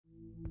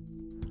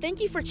Thank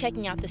you for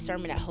checking out this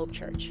sermon at Hope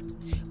Church.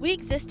 We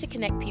exist to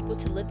connect people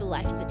to live the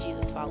life of a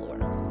Jesus follower.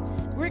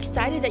 We're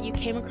excited that you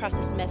came across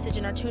this message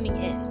and are tuning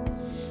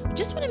in. We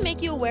just want to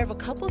make you aware of a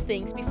couple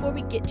things before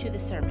we get to the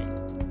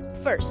sermon.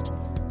 First,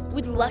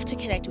 we'd love to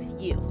connect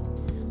with you.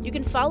 You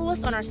can follow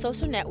us on our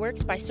social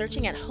networks by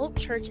searching at Hope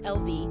Church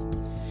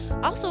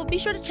LV. Also, be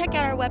sure to check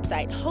out our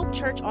website,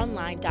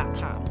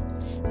 hopechurchonline.com.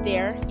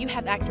 There, you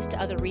have access to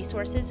other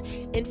resources,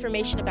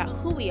 information about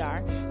who we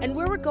are, and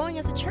where we're going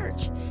as a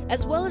church,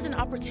 as well as an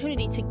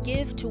opportunity to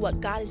give to what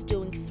God is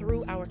doing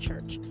through our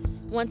church.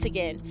 Once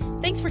again,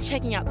 thanks for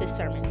checking out this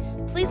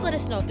sermon. Please let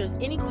us know if there's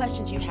any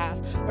questions you have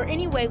or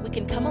any way we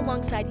can come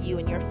alongside you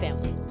and your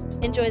family.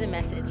 Enjoy the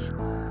message.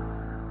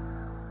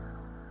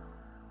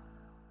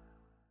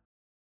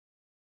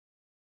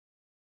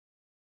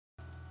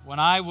 When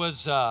I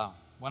was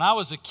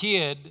a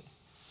kid,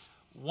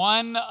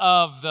 one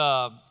of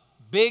the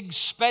big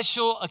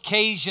special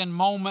occasion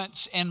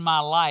moments in my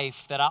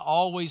life that I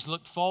always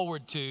looked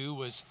forward to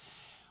was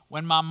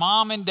when my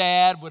mom and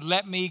dad would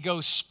let me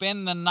go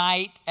spend the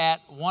night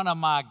at one of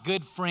my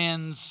good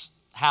friends'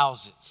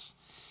 houses.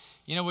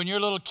 You know, when you're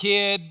a little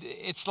kid,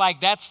 it's like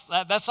that's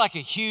like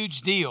a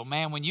huge deal,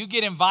 man. When you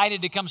get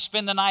invited to come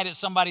spend the night at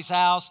somebody's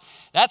house,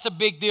 that's a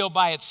big deal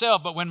by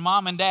itself. But when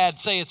mom and dad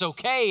say it's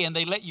okay and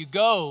they let you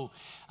go,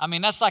 I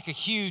mean, that's like a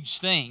huge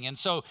thing. And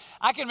so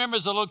I can remember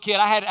as a little kid,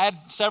 I had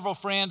several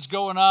friends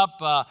growing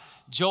up,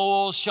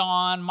 Joel,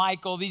 Sean,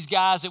 Michael, these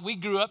guys that we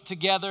grew up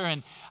together.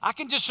 And I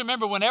can just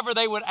remember whenever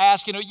they would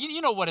ask,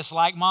 you know what it's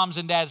like, moms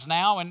and dads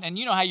now, and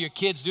you know how your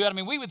kids do it. I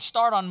mean, we would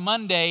start on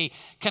Monday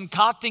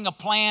concocting a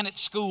plan at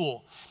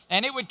school.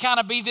 And it would kind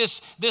of be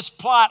this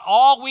plot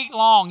all week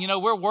long. You know,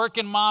 we're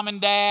working mom and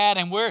dad,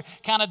 and we're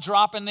kind of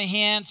dropping the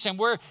hints, and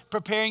we're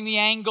preparing the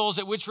angles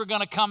at which we're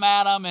going to come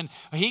at them. And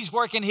he's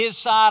working his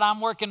side,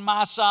 I'm working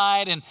my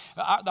side. And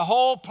the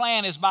whole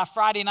plan is by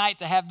Friday night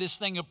to have this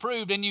thing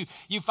approved. And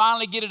you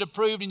finally get it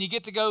approved, and you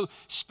get to go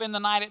spend the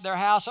night at their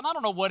house. And I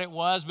don't know what it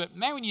was, but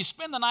man, when you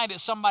spend the night at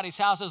somebody's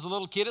house as a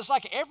little kid, it's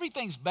like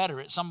everything's better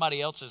at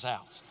somebody else's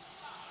house.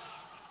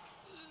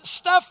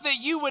 Stuff that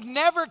you would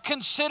never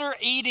consider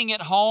eating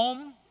at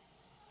home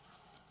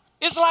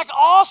is like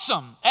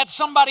awesome at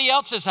somebody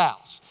else's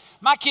house.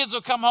 My kids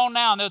will come home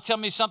now and they'll tell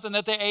me something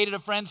that they ate at a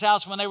friend's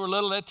house when they were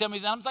little. They'll tell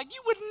me, I'm like, you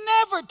would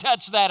never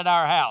touch that at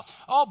our house.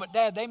 Oh, but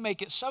Dad, they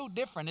make it so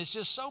different. It's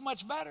just so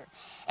much better.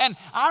 And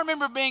I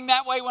remember being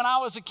that way when I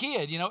was a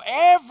kid. You know,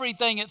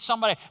 everything at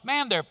somebody,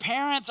 man, their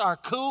parents are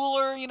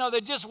cooler. You know, they're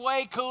just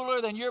way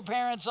cooler than your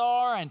parents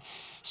are. And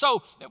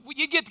so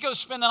you get to go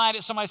spend the night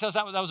at somebody's house.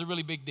 That was a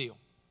really big deal.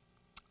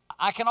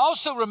 I can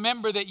also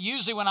remember that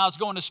usually when I was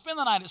going to spend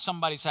the night at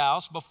somebody's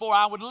house, before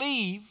I would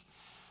leave,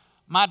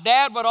 my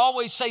dad would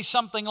always say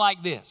something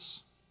like this: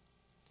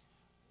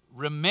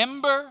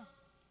 remember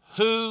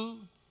who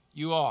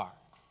you are.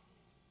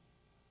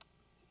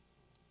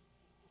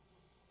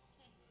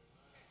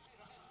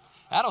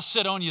 That'll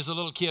sit on you as a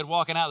little kid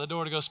walking out the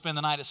door to go spend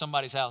the night at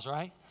somebody's house,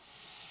 right?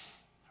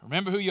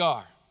 Remember who you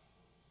are,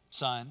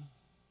 son.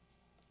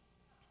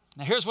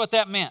 Now here's what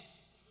that meant.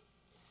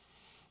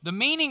 The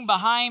meaning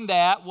behind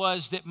that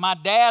was that my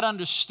dad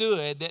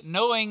understood that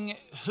knowing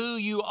who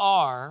you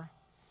are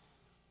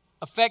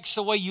affects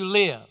the way you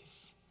live.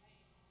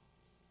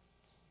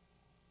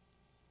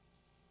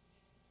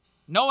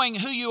 Knowing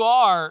who you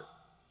are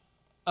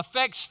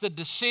affects the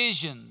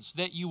decisions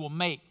that you will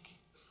make.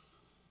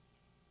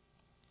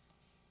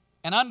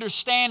 And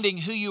understanding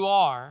who you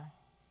are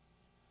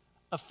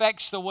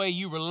affects the way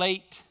you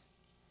relate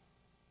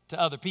to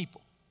other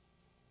people.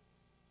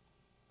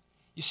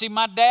 You see,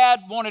 my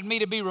dad wanted me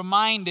to be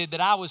reminded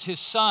that I was his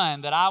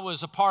son, that I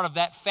was a part of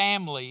that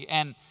family,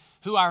 and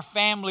who our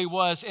family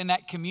was in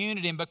that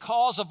community. And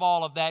because of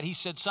all of that, he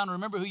said, son,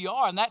 remember who you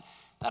are. And that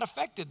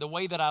affected the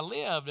way that I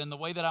lived and the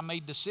way that I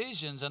made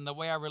decisions and the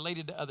way I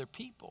related to other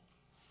people.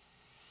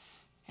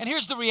 And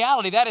here's the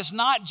reality. That is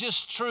not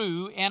just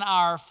true in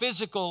our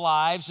physical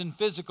lives and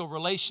physical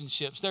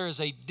relationships. There is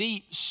a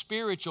deep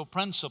spiritual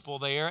principle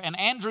there. And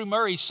Andrew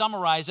Murray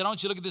summarized it. I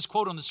want you to look at this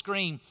quote on the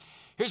screen.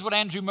 Here's what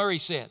Andrew Murray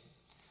said.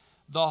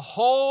 The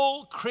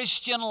whole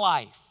Christian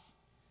life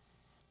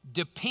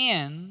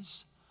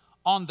depends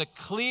on the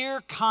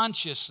clear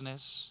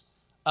consciousness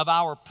of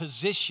our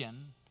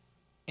position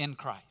in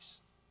Christ.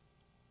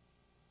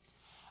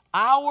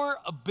 Our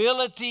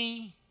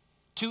ability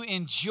to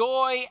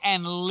enjoy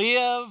and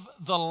live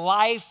the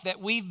life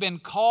that we've been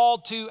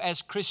called to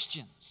as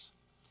Christians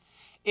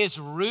is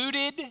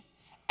rooted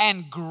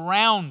and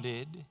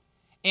grounded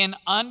in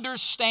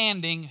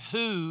understanding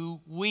who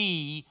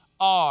we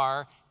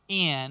are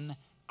in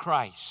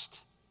Christ.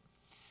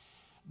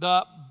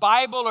 The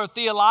Bible or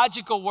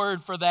theological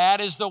word for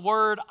that is the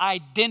word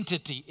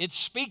identity. It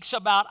speaks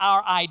about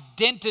our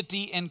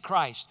identity in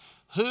Christ,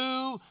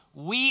 who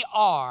we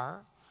are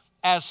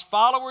as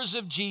followers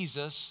of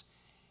Jesus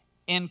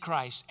in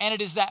Christ. And it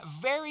is that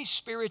very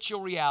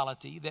spiritual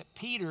reality that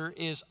Peter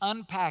is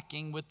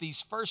unpacking with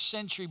these first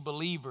century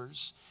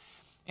believers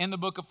in the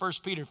book of 1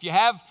 Peter. If you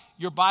have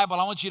your Bible,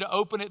 I want you to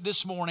open it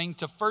this morning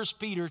to 1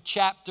 Peter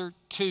chapter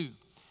 2.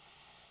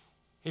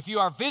 If you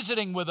are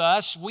visiting with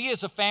us, we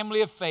as a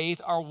family of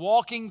faith are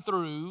walking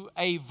through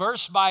a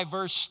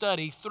verse-by-verse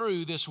study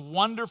through this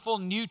wonderful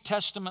New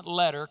Testament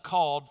letter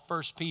called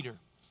 1 Peter.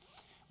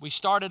 We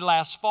started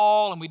last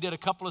fall, and we did a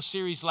couple of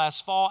series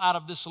last fall out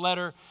of this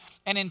letter.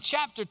 And in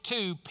chapter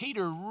 2,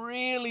 Peter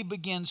really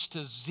begins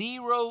to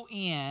zero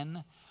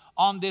in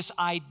on this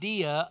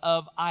idea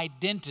of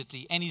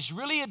identity. And he's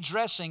really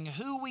addressing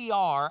who we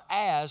are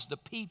as the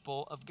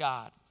people of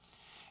God.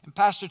 And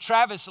Pastor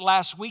Travis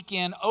last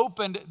weekend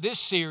opened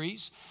this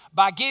series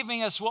by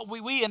giving us what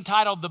we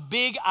entitled The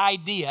Big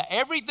Idea.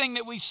 Everything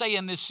that we say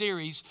in this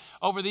series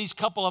over these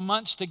couple of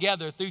months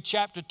together through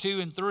chapter 2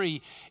 and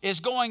 3 is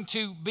going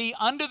to be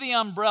under the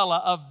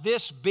umbrella of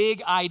this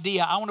big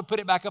idea. I want to put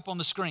it back up on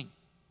the screen.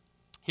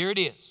 Here it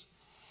is.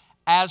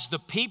 As the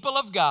people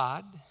of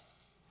God,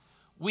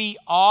 we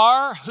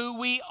are who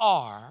we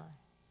are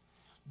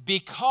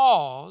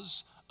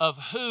because of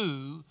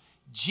who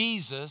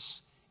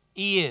Jesus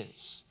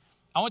is.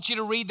 I want you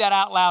to read that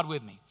out loud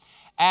with me.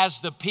 As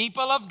the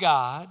people of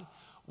God,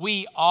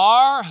 we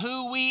are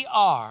who we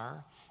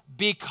are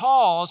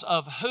because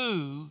of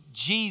who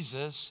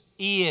Jesus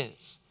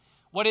is.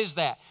 What is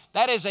that?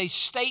 That is a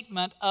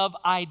statement of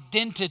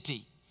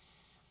identity.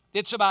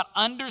 It's about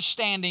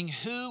understanding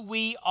who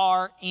we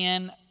are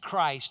in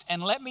Christ.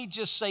 And let me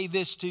just say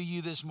this to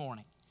you this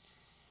morning.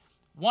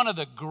 One of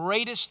the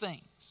greatest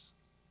things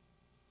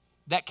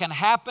that can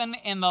happen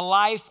in the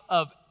life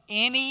of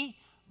any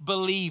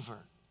believer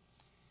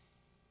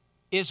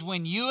is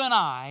when you and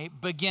I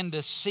begin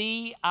to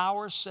see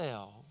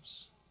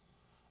ourselves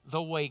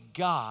the way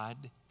God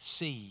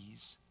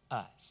sees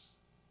us.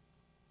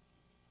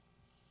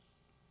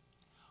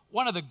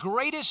 One of the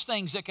greatest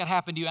things that could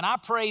happen to you, and I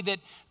pray that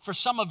for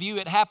some of you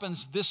it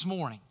happens this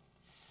morning.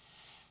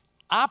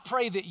 I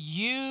pray that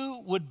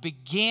you would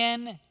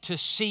begin to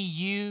see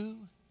you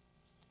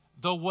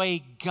the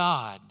way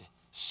God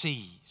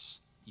sees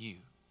you.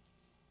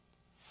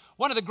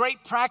 One of the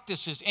great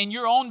practices in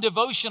your own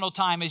devotional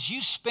time as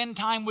you spend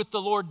time with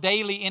the Lord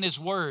daily in His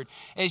Word,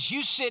 as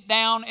you sit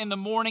down in the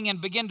morning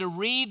and begin to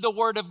read the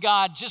Word of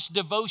God just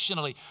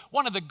devotionally,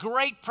 one of the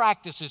great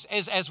practices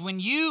is as when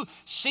you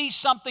see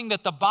something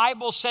that the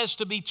Bible says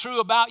to be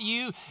true about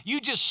you, you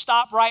just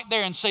stop right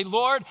there and say,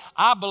 Lord,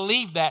 I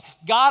believe that.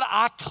 God,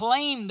 I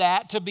claim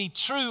that to be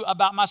true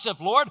about myself.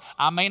 Lord,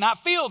 I may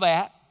not feel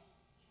that.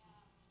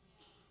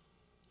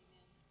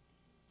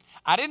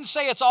 I didn't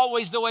say it's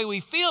always the way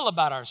we feel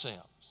about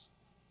ourselves.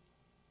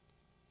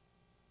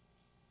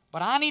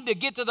 But I need to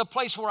get to the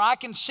place where I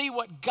can see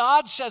what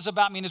God says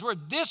about me in His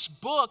Word. This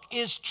book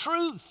is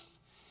truth.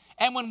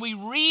 And when we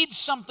read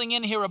something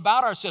in here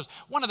about ourselves,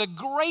 one of the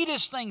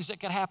greatest things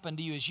that could happen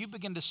to you is you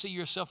begin to see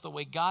yourself the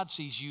way God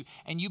sees you,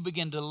 and you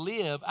begin to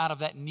live out of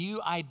that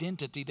new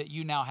identity that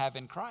you now have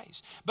in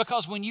Christ.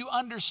 Because when you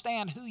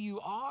understand who you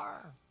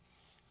are,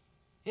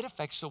 it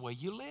affects the way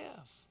you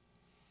live.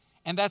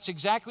 And that's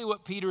exactly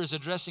what Peter is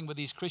addressing with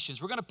these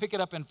Christians. We're going to pick it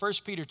up in 1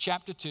 Peter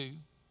chapter 2.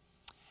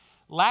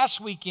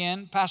 Last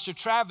weekend, Pastor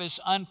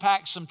Travis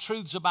unpacked some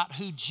truths about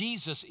who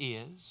Jesus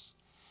is.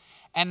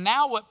 And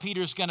now what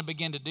Peter's going to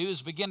begin to do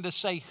is begin to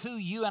say who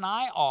you and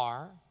I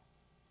are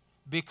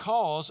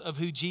because of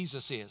who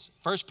Jesus is.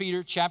 1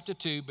 Peter chapter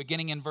 2,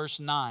 beginning in verse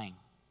 9.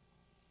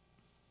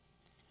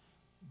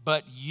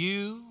 But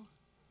you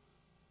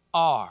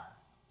are.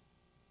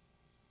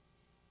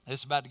 This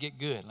is about to get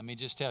good, let me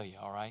just tell you,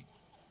 all right?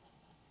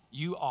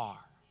 You are.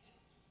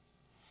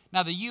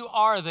 Now, the you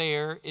are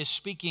there is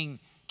speaking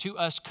to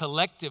us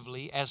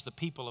collectively as the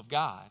people of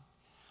God,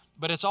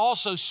 but it's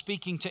also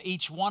speaking to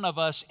each one of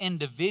us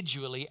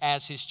individually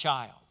as His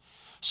child.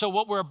 So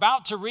what we're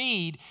about to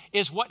read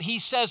is what he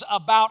says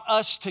about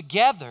us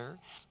together,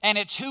 and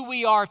it's who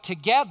we are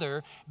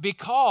together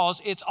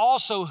because it's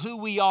also who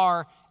we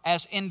are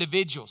as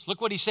individuals. Look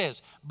what he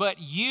says. But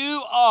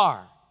you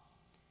are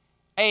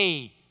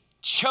a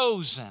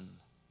chosen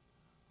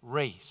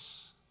race,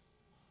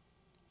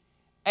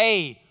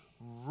 a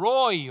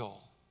royal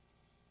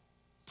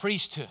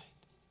priesthood,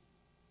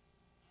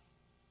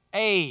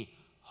 a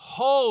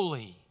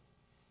holy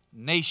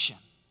nation,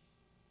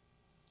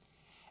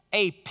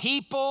 a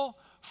people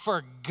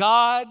for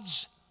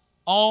God's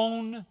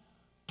own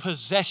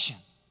possession.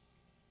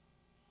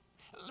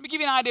 Let me give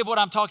you an idea of what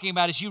I'm talking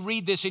about as you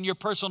read this in your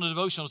personal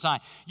devotional time.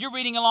 You're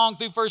reading along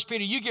through 1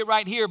 Peter. You get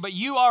right here, but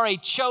you are a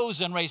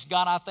chosen race.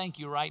 God, I thank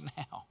you right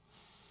now,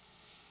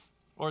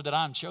 Lord, that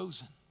I'm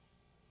chosen.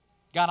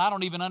 God, I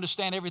don't even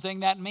understand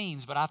everything that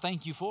means, but I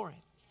thank you for it.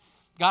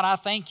 God, I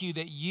thank you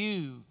that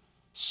you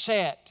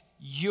set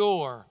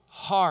your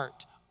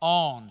heart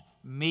on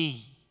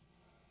me.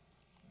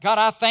 God,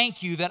 I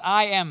thank you that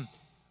I am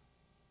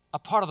a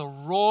part of the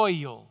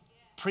royal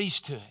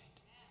priesthood.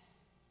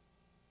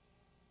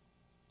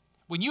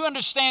 When you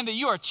understand that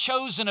you are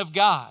chosen of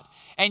God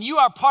and you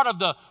are part of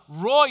the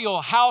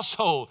royal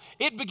household,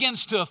 it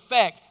begins to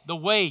affect the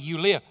way you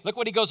live. Look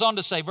what he goes on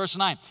to say, verse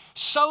 9.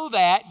 So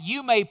that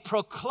you may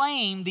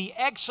proclaim the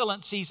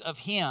excellencies of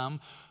Him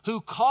who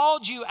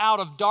called you out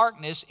of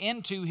darkness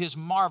into his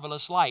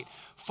marvelous light.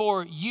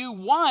 For you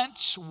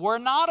once were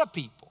not a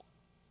people,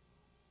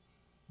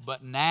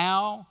 but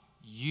now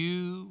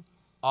you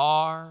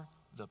are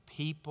the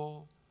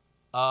people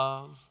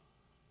of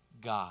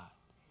God.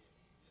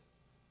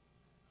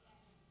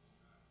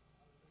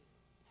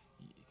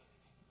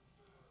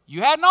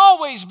 You hadn't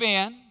always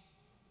been,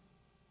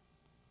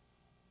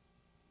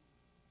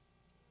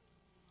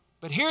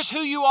 but here's who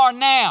you are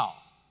now.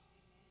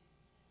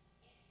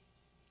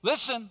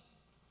 Listen,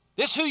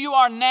 this is who you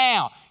are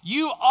now.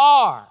 You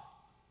are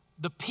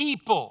the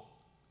people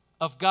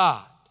of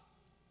God.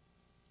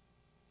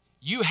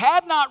 You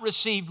had not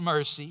received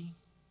mercy,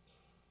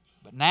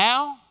 but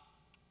now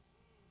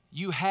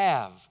you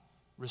have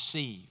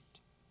received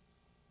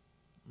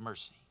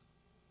mercy.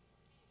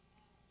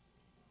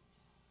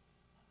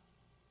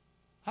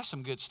 That's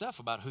some good stuff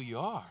about who you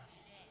are.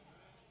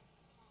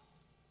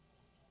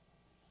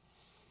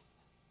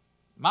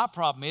 My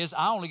problem is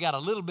I only got a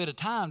little bit of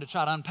time to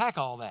try to unpack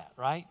all that,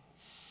 right?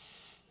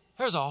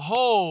 There's a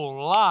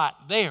whole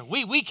lot there.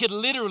 We could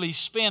literally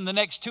spend the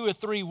next 2 or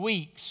 3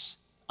 weeks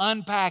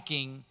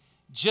unpacking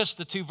just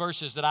the 2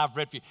 verses that I've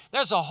read for you.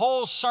 There's a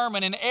whole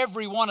sermon in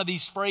every one of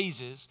these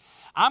phrases.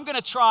 I'm going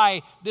to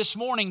try this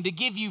morning to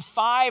give you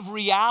 5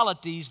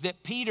 realities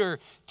that Peter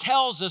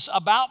tells us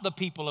about the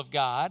people of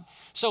God.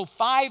 So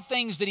 5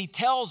 things that he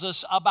tells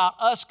us about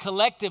us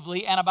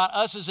collectively and about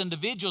us as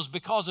individuals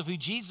because of who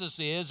Jesus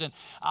is. And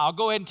I'll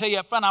go ahead and tell you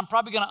up front, I'm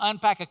probably going to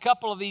unpack a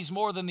couple of these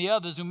more than the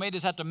others. We may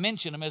just have to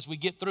mention them as we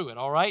get through it,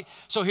 all right?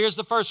 So here's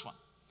the first one.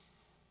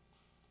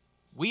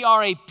 We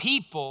are a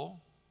people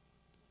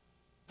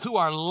who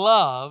are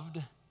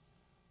loved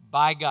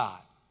by God.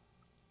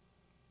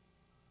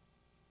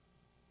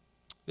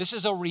 This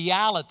is a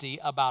reality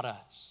about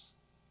us.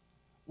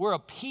 We're a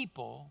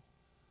people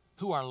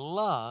who are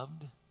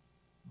loved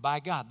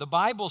by God. The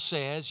Bible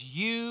says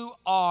you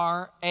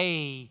are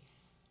a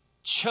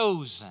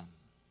chosen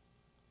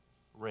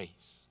race.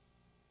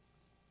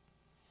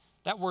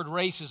 That word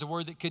race is a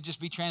word that could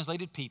just be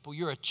translated people.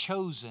 You're a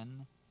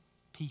chosen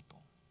people.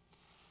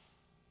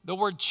 The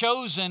word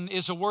chosen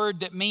is a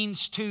word that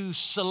means to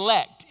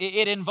select.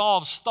 It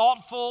involves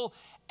thoughtful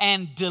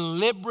and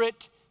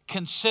deliberate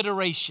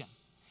consideration.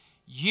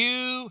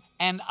 You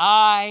and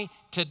I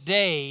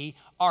today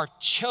are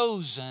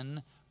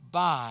chosen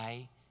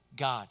by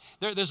God.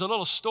 There's a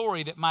little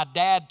story that my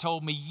dad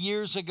told me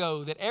years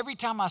ago that every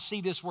time I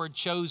see this word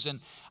chosen,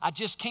 I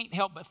just can't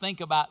help but think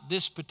about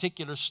this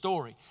particular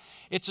story.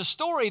 It's a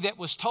story that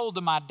was told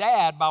to my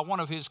dad by one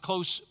of his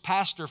close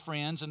pastor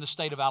friends in the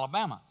state of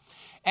Alabama.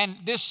 And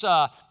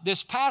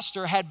this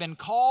pastor had been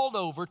called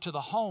over to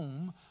the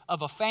home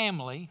of a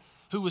family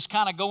who was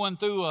kind of going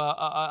through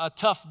a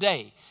tough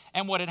day.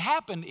 And what had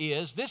happened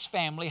is this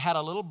family had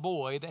a little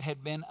boy that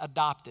had been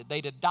adopted.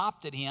 They'd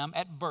adopted him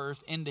at birth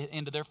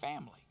into their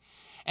family.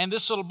 And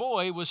this little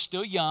boy was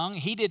still young.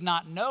 He did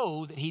not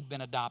know that he'd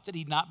been adopted.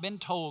 He'd not been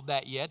told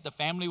that yet. The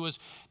family was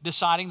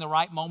deciding the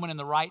right moment and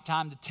the right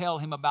time to tell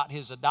him about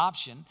his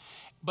adoption.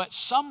 But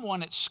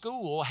someone at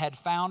school had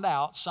found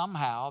out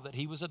somehow that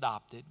he was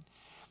adopted.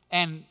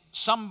 And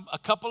a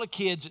couple of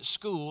kids at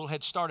school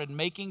had started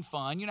making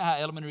fun. You know how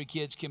elementary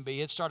kids can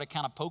be. It started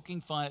kind of poking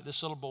fun at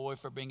this little boy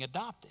for being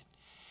adopted.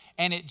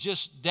 And it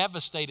just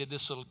devastated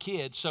this little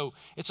kid. So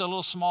it's a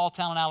little small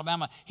town in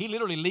Alabama. He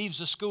literally leaves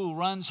the school,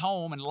 runs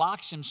home, and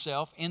locks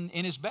himself in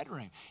his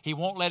bedroom. He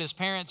won't let his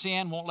parents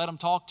in, won't let them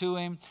talk to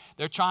him.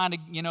 They're trying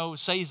to,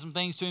 say some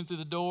things to him through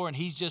the door, and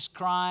he's just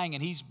crying,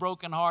 and he's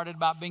brokenhearted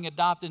about being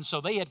adopted. And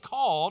so they had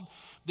called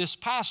this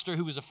pastor,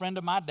 who was a friend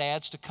of my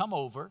dad's, to come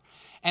over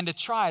and to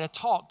try to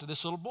talk to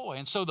this little boy.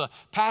 And so the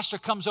pastor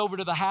comes over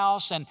to the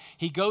house, and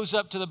he goes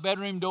up to the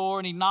bedroom door,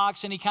 and he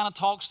knocks, and he kind of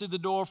talks through the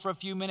door for a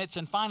few minutes.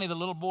 And finally the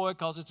little boy,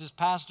 because it's his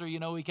pastor, he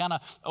kind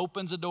of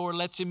opens the door,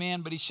 lets him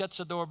in, but he shuts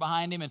the door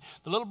behind him. And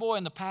the little boy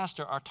and the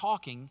pastor are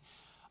talking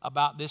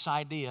about this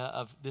idea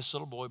of this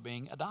little boy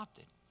being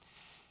adopted.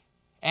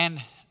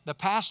 And the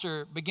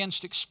pastor begins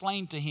to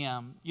explain to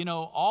him,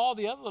 all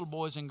the other little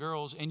boys and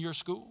girls in your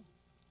school,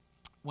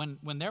 when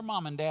their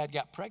mom and dad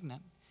got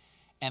pregnant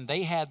and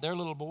they had their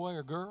little boy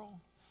or girl,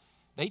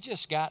 they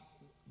just got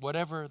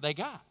whatever they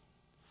got.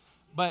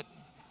 But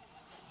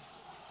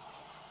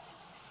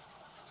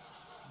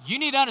you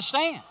need to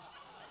understand,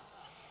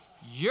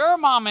 your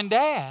mom and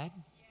dad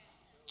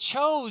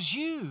chose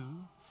you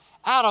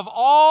out of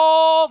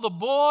all the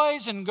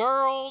boys and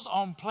girls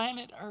on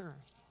planet Earth.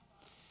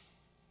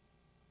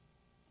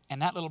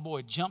 And that little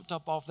boy jumped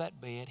up off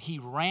that bed. He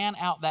ran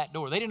out that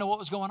door. They didn't know what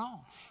was going on.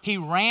 He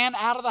ran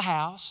out of the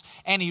house,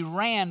 and he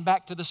ran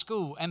back to the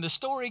school. And the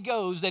story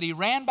goes that he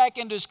ran back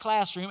into his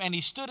classroom, and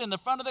he stood in the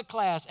front of the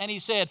class, and he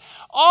said,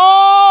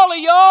 all of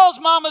y'all's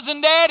mamas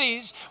and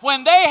daddies,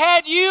 when they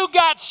had you,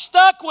 got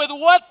stuck with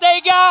what they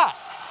got.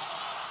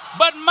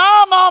 But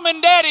my mom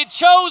and daddy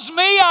chose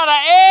me out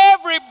of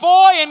every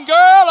boy and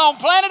girl on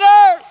planet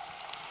Earth.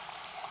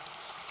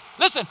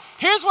 Listen,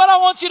 here's what I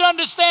want you to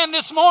understand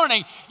this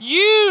morning.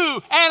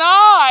 You and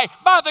I,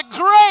 by the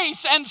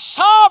grace and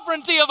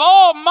sovereignty of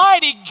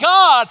Almighty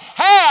God,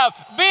 have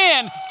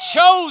been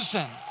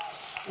chosen.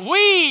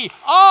 We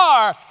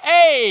are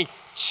a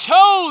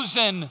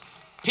chosen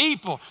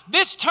people.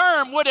 This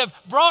term would have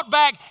brought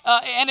back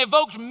and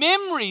evoked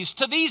memories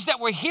to these that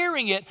were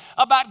hearing it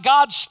about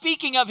God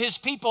speaking of his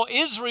people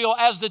Israel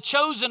as the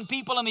chosen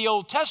people in the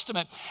Old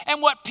Testament.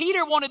 And what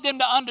Peter wanted them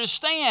to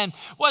understand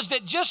was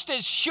that just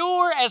as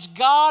sure as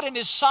God in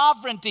his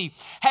sovereignty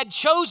had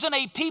chosen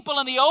a people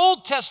in the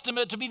Old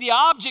Testament to be the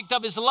object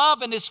of his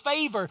love and his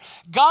favor,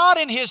 God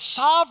in his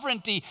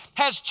sovereignty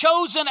has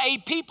chosen a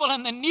people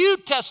in the New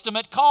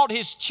Testament called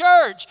his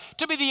church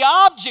to be the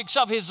objects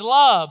of his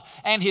love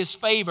and his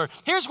favor.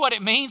 Here's what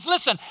it means.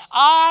 Listen,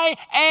 I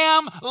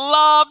am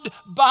loved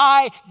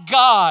by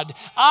God.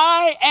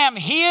 I am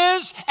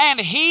his and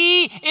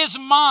he is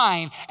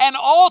mine. And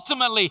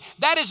ultimately,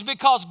 that is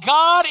because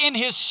God in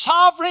his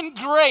sovereign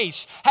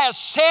grace has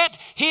set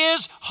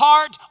his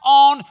heart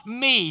on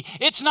me.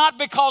 It's not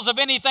because of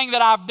anything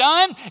that I've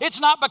done. It's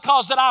not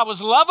because that I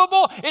was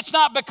lovable. It's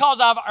not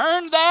because I've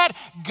earned that.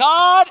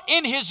 God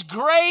in his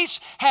grace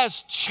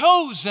has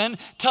chosen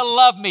to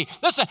love me.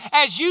 Listen,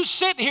 as you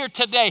sit here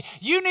today,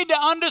 you need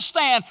to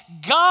understand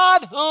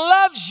God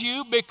loves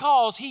you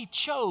because he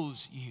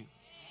chose you.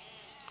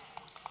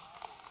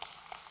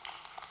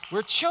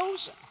 We're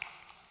chosen.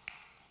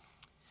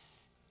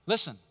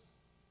 Listen,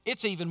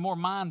 it's even more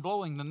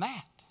mind-blowing than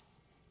that.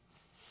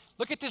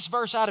 Look at this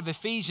verse out of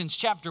Ephesians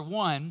chapter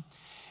 1.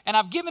 And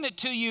I've given it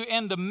to you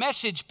in the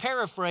Message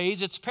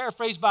paraphrase. It's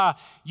paraphrased by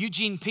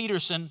Eugene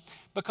Peterson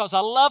because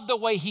I love the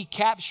way he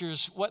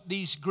captures what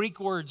these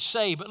Greek words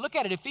say. But look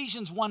at it,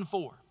 Ephesians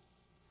 1:4.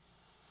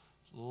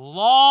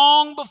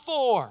 Long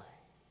before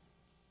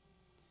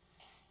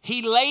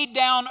he laid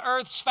down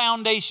earth's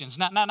foundations.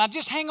 Now,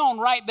 just hang on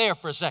right there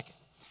for a second.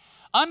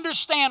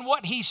 Understand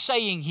what he's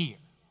saying here.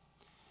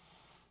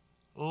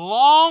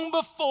 Long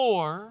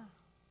before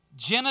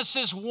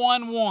Genesis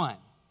 1:1.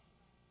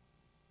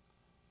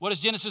 What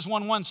does Genesis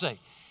 1:1 say?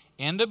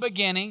 In the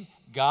beginning,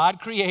 God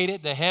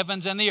created the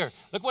heavens and the earth.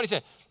 Look what he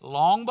said.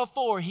 Long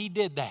before he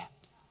did that.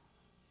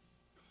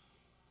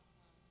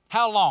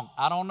 How long?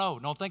 I don't know.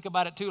 Don't think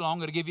about it too long. I'm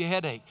going to give you a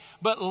headache.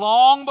 But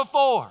long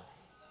before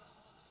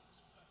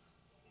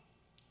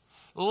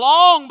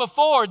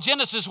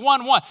Genesis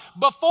 1:1,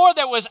 before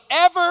there was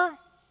ever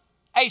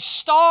a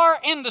star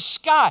in the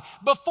sky,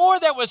 before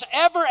there was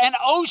ever an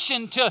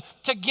ocean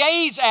to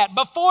gaze at,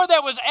 before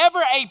there was ever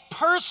a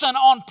person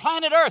on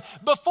planet Earth,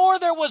 before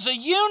there was a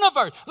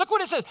universe. Look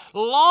what it says.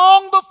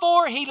 Long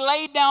before he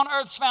laid down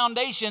earth's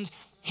foundations,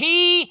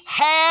 he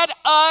had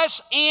us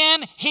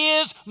in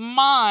his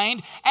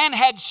mind and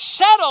had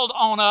settled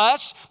on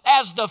us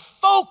as the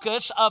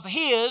focus of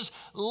his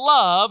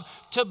love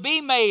to be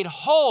made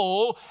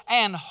whole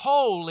and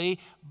holy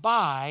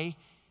by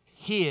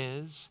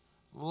his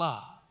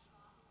love.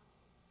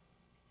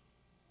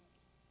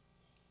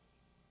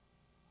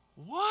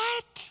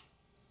 What?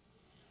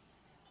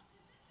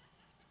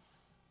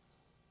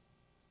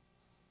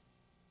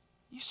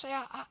 You say,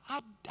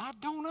 I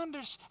don't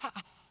understand.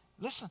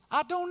 Listen,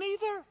 I don't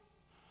either.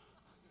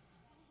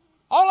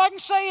 All I can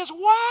say is,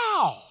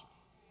 wow.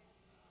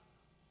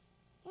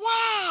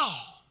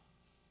 Wow.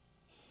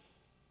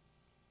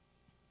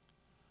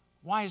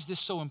 Why is this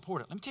so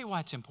important? Let me tell you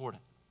why it's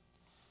important.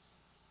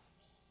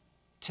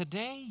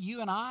 Today,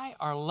 you and I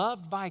are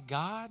loved by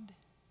God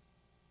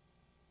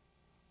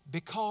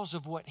because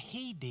of what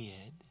he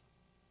did,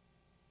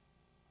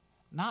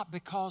 not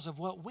because of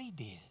what we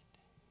did.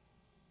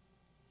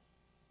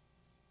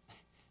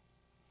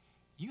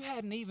 You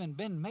hadn't even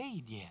been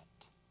made yet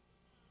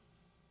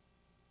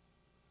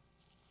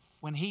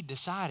when he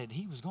decided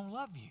he was going to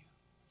love you.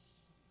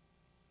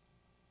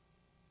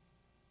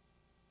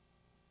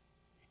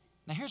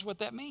 Now, here's what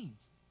that means.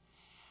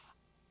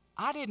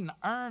 I didn't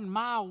earn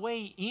my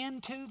way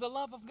into the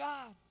love of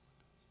God,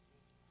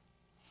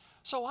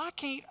 so I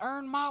can't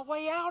earn my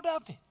way out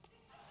of it.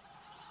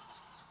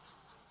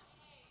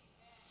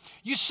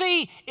 You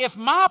see, if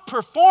my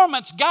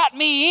performance got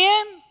me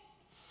in,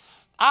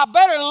 I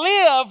better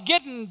live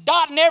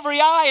dotting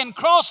every I and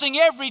crossing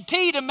every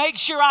T to make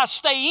sure I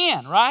stay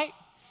in, right?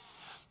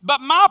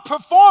 But my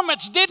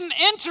performance didn't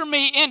enter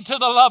me into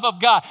the love of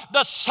God.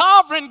 The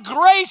sovereign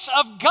grace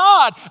of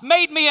God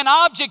made me an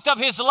object of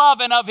his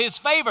love and of his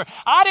favor.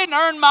 I didn't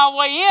earn my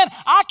way in.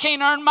 I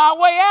can't earn my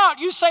way out.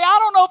 You say, I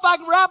don't know if I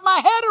can wrap my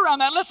head around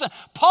that. Listen,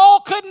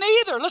 Paul couldn't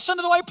either. Listen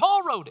to the way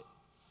Paul wrote it.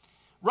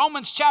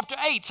 Romans chapter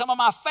 8, some of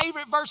my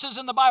favorite verses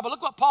in the Bible.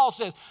 Look what Paul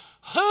says.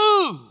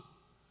 Who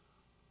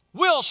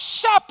will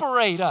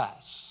separate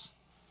us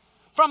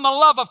from the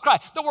love of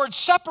Christ? The word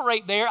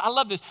separate there, I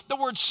love this. The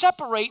word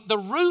separate, the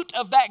root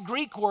of that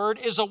Greek word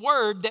is a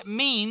word that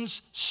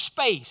means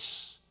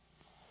space.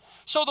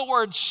 So the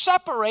word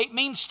separate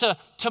means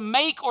to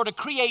make or to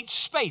create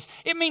space.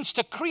 It means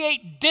to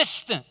create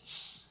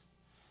distance.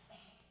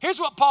 Here's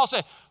what Paul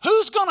said.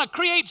 Who's going to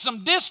create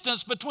some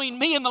distance between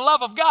me and the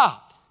love of God?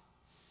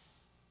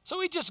 So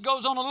he just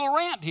goes on a little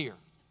rant here.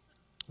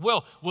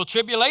 Will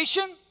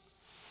tribulation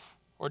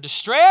or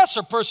distress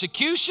or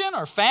persecution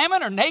or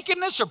famine or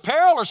nakedness or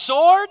peril or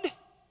sword?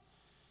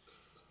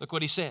 Look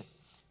what he said.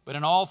 But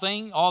in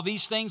all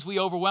these things we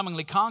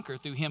overwhelmingly conquer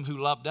through him who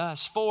loved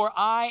us. For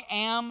I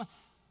am,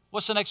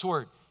 what's the next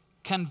word?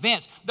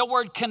 Convinced. The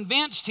word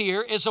convinced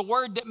here is a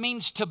word that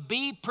means to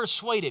be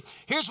persuaded.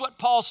 Here's what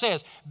Paul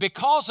says.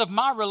 Because of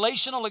my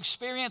relational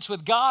experience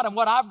with God and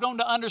what I've grown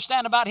to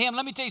understand about him,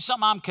 let me tell you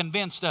something I'm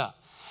convinced of.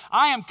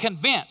 I am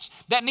convinced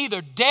that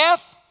neither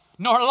death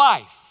nor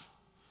life,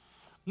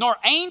 nor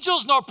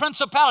angels nor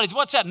principalities,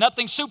 what's that?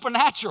 Nothing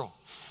supernatural.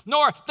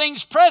 Nor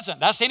things present,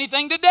 that's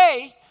anything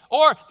today,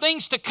 or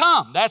things to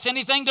come, that's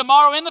anything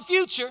tomorrow in the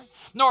future,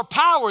 nor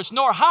powers,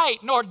 nor height,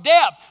 nor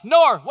depth,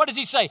 nor, what does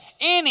he say?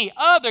 Any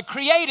other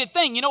created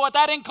thing. You know what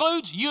that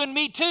includes? You and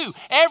me too.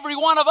 Every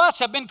one of us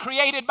have been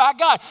created by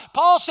God.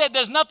 Paul said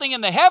there's nothing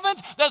in the heavens,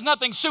 there's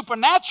nothing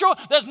supernatural,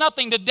 there's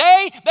nothing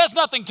today, there's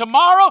nothing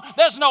tomorrow,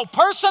 there's no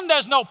person,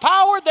 there's no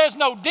power, there's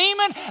no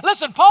demon.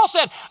 Listen, Paul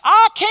said,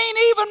 I can't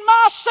even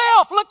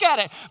myself, look at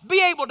it,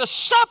 be able to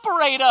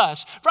separate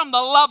us from the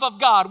love of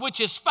God, which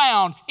is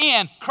found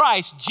in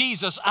Christ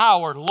Jesus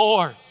our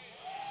Lord.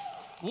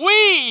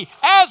 We,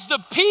 as the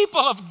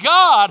people of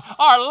God,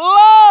 are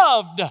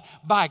loved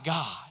by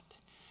God.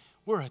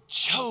 We're a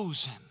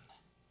chosen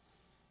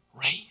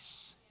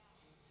race.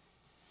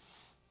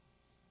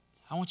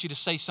 I want you to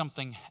say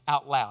something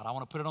out loud. I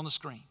want to put it on the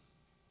screen.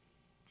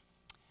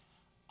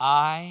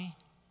 I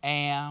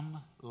am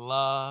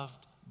loved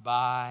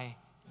by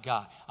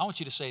God. I want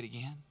you to say it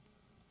again.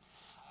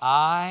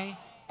 I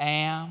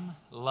am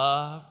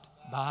loved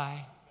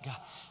by God.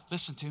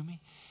 Listen to me.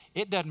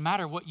 It doesn't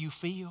matter what you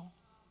feel.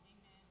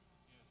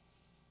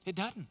 It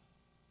doesn't.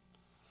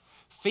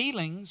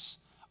 Feelings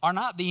are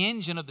not the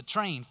engine of the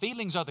train.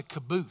 Feelings are the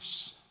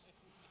caboose.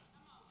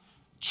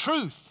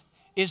 Truth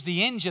is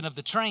the engine of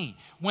the train.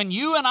 When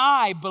you and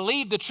I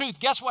believe the truth,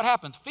 guess what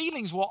happens?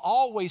 Feelings will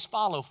always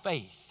follow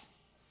faith.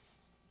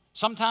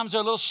 Sometimes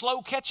they're a little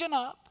slow catching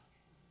up.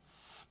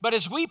 But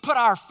as we put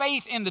our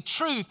faith in the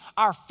truth,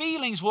 our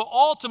feelings will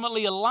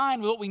ultimately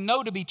align with what we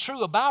know to be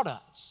true about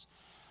us.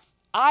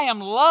 I am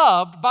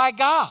loved by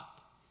God.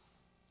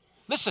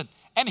 Listen,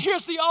 and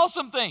here's the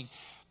awesome thing.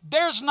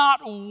 There's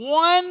not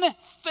one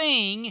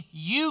thing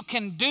you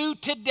can do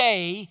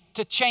today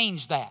to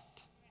change that.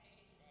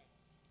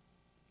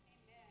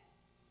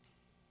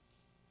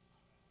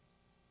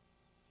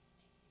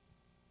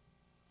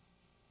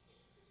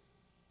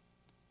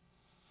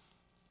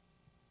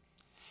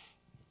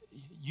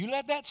 You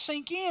let that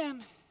sink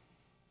in.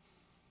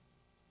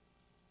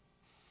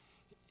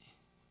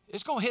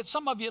 It's going to hit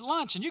some of you at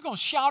lunch, and you're going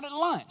to shout at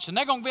lunch, and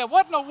they're going to be like,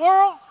 what in the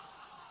world?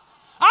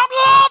 I'm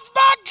loved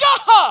by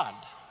God.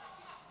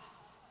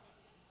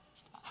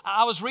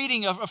 I was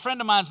reading a friend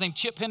of mine's named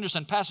Chip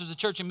Henderson, pastors a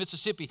church in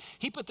Mississippi.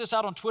 He put this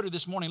out on Twitter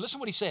this morning. Listen to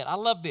what he said. I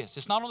love this.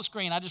 It's not on the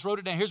screen. I just wrote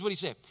it down. Here's what he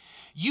said.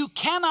 You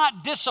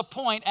cannot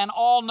disappoint an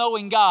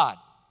all-knowing God.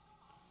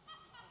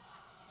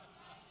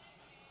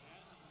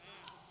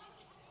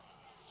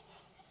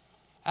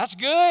 That's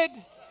good.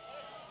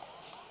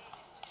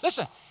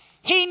 Listen,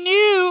 he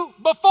knew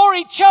before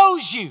he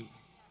chose you.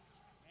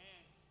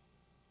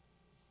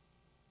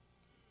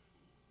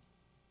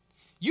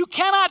 You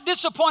cannot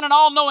disappoint an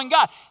all-knowing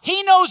God.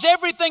 He knows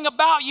everything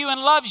about you and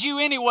loves you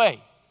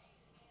anyway.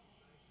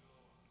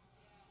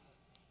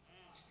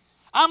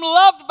 I'm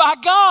loved by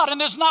God, and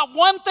there's not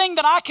one thing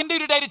that I can do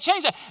today to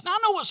change that. Now, I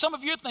know what some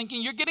of you are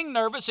thinking. You're getting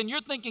nervous, and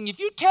you're thinking, if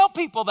you tell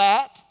people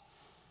that,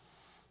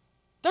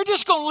 they're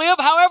just going to live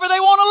however they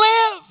want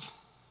to live.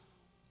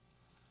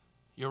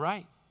 You're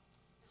right.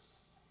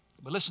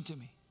 But listen to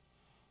me.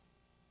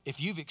 If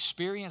you've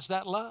experienced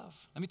that love,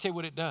 let me tell you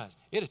what it does.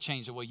 It'll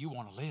change the way you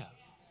want to live.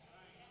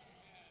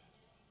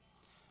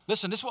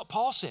 Listen, this is what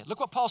Paul said. Look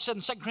what Paul said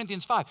in 2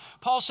 Corinthians 5.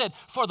 Paul said,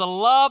 for the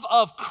love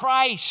of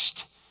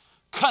Christ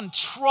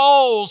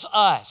controls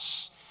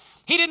us.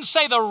 He didn't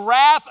say the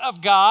wrath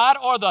of God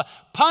or the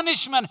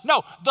punishment.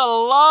 No, the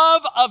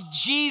love of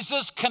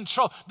Jesus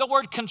control. The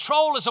word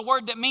control is a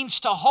word that means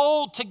to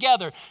hold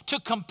together, to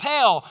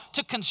compel,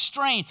 to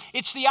constrain.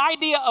 It's the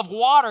idea of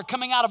water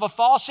coming out of a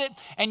faucet,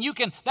 and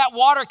that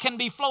water can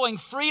be flowing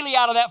freely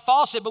out of that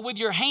faucet, but with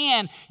your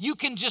hand, you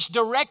can just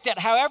direct it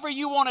however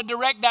you want to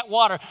direct that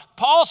water.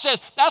 Paul says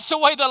that's the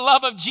way the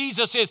love of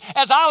Jesus is.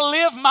 As I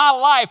live my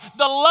life,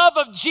 the love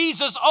of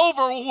Jesus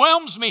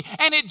overwhelms me,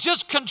 and it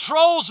just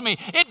controls me.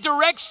 It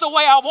directs the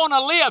way I want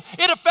to live.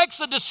 It affects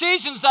the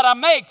decisions that I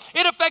make.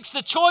 It affects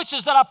the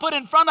choices that I put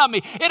in front of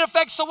me. It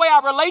affects the way I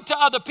relate to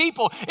other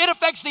people. It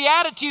affects the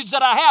attitudes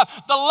that I have.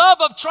 The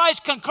love of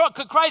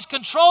Christ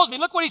controls me.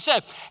 Look what he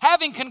said.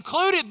 Having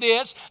concluded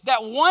this,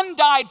 that one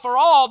died for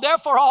all,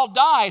 therefore all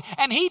died.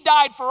 And he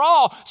died for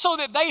all, so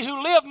that they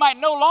who live might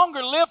no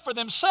longer live for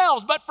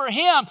themselves, but for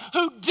him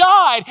who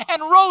died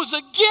and rose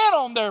again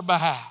on their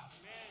behalf.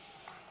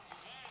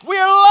 We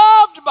are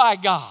loved by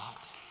God.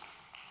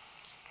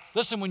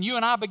 Listen, when you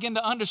and I begin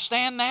to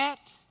understand that,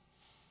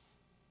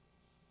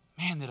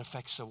 man, that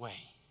affects the way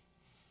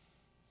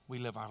we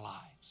live our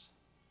lives.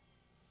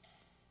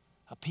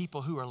 A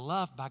people who are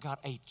loved by God,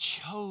 a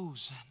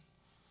chosen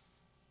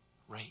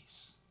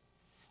race.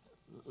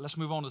 Let's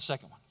move on to the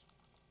second one.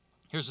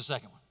 Here's the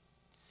second one.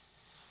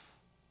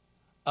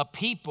 A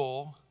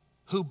people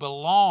who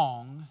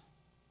belong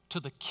to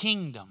the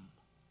kingdom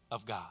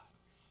of God.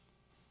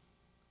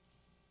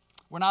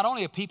 We're not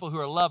only a people who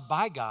are loved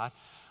by God,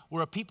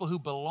 we're a people who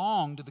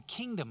belong to the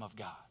kingdom of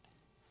God.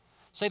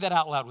 Say that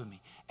out loud with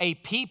me. A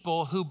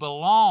people who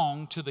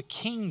belong to the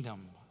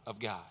kingdom of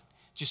God.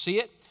 Did you see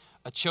it?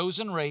 A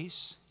chosen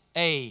race,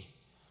 a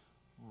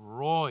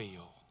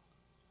royal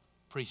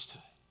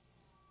priesthood.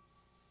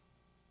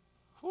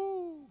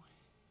 Woo.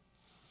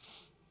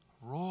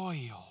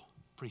 Royal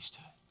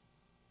priesthood.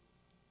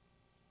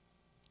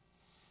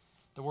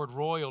 The word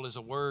royal is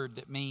a word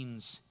that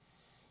means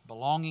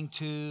belonging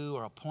to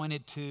or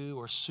appointed to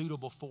or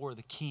suitable for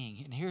the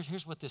king. And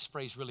here's what this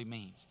phrase really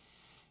means.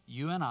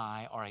 You and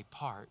I are a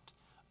part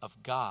of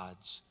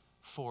God's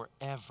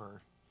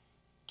forever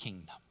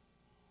kingdom.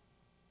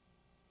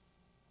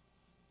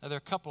 Now, there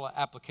are a couple of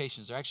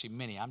applications. There are actually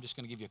many. I'm just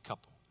going to give you a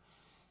couple.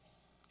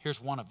 Here's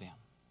one of them.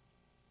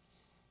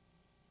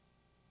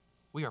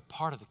 We are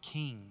part of the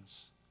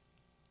king's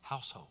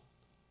household.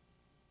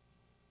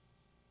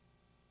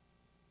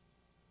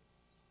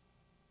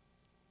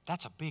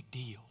 That's a big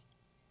deal.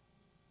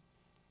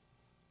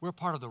 We're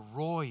part of the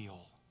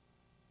royal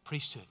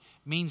priesthood.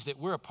 It means that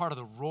we're a part of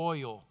the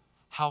royal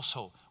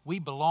household. We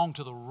belong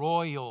to the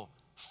royal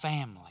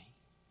family.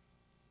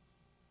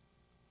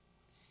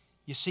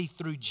 You see,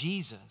 through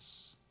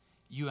Jesus,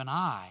 you and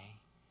I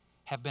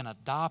have been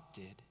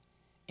adopted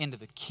into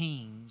the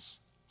king's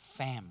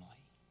family.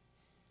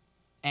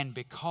 And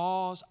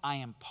because I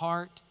am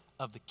part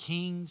of the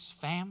king's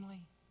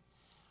family,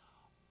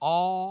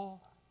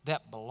 all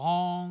that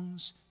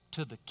belongs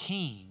to the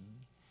king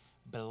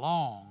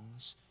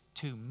belongs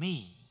to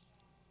me.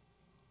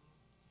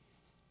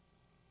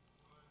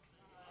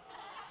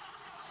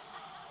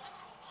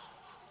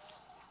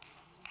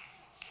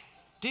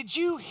 Did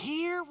you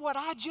hear what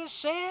I just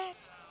said?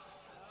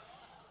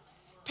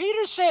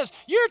 Peter says,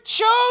 you're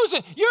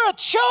chosen. You're a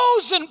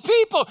chosen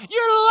people.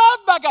 You're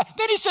loved by God.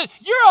 Then he says,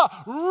 you're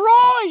a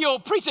royal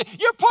priesthood.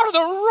 You're part of the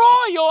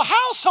royal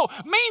household.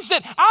 Means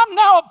that I'm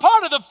now a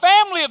part of the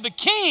family of the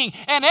king,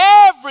 and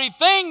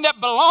everything that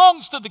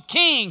belongs to the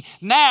king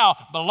now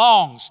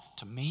belongs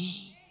to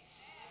me.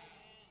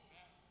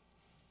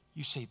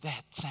 You say,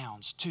 that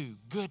sounds too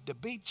good to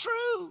be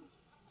true.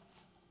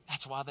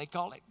 That's why they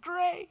call it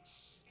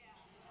grace.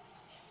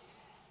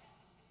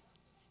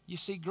 You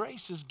see,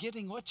 grace is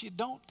getting what you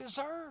don't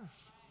deserve.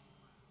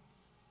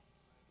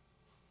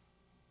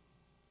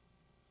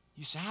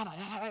 You say,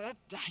 are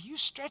you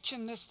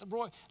stretching this,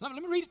 Roy? Let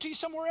me read it to you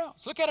somewhere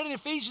else. Look at it in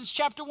Ephesians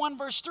chapter 1,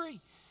 verse 3.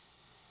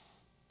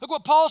 Look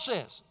what Paul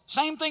says.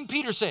 Same thing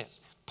Peter says.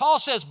 Paul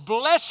says,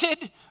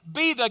 blessed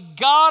be the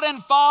God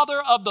and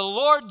Father of the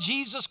Lord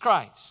Jesus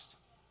Christ,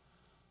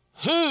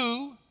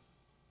 who,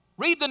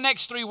 read the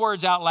next three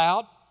words out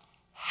loud,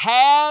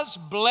 has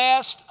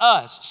blessed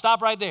us.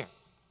 Stop right there.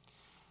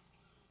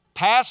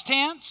 Past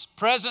tense,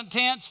 present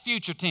tense,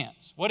 future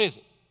tense. What is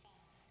it?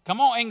 Come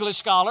on, English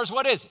scholars,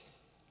 what is it?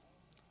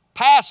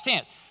 Past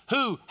tense.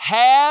 Who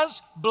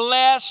has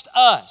blessed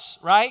us,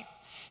 right?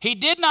 He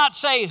did not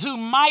say who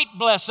might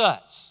bless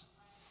us.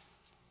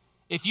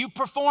 If you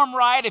perform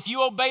right, if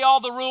you obey all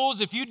the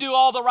rules, if you do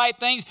all the right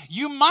things,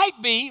 you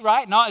might be,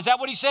 right? No, is that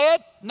what he said?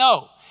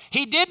 No.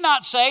 He did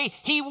not say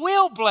he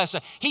will bless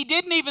us. He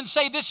didn't even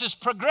say this is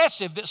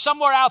progressive, that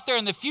somewhere out there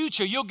in the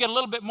future you'll get a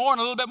little bit more and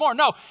a little bit more.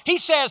 No, he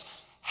says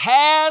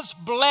has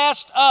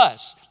blessed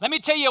us. Let me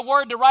tell you a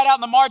word to write out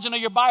in the margin of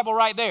your Bible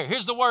right there.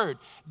 Here's the word,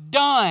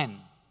 done.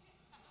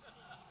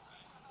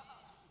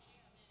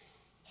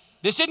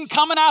 This isn't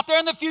coming out there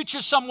in the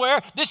future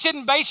somewhere. This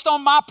isn't based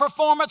on my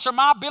performance or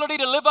my ability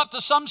to live up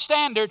to some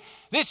standard.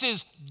 This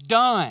is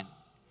done.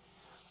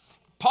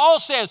 Paul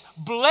says,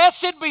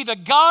 blessed be the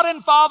God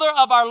and Father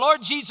of our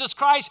Lord Jesus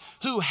Christ,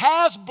 who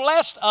has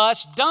blessed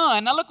us,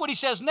 done. Now look what he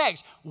says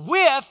next.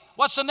 With,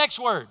 what's the next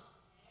word?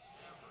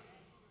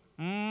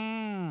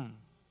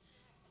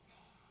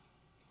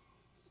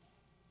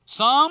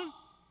 Some?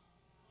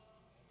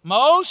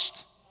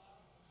 Most?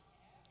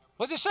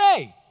 What does it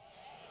say?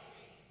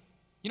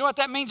 You know what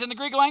that means in the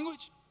Greek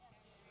language?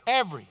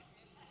 Every.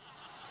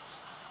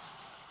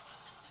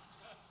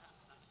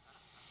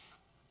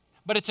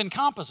 But it's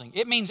encompassing.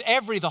 It means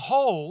every, the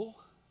whole,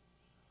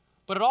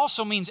 but it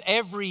also means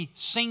every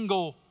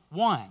single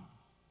one.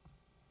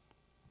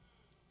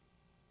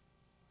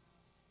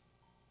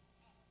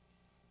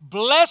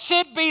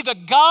 Blessed be the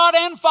God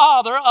and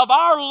Father of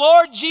our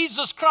Lord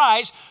Jesus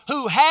Christ,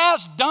 who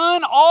has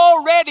done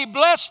already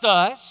blessed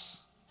us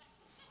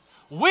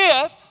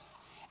with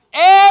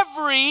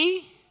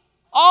every,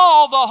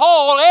 all, the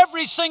whole,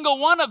 every single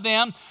one of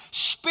them,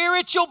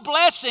 spiritual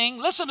blessing,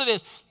 listen to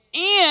this,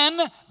 in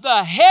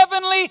the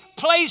heavenly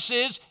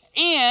places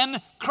in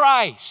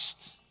Christ.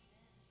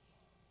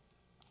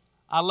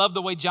 I love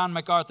the way John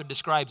MacArthur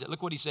describes it.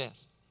 Look what he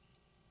says.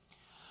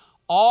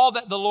 All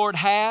that the Lord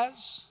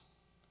has,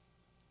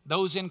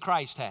 those in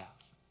Christ have.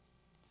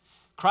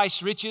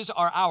 Christ's riches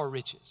are our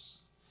riches.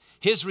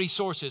 His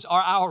resources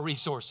are our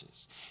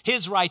resources.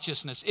 His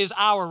righteousness is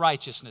our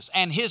righteousness,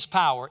 and His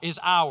power is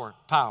our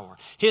power.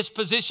 His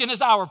position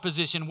is our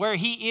position. Where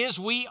He is,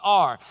 we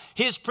are.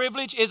 His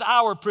privilege is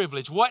our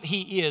privilege. What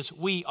He is,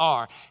 we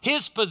are.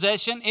 His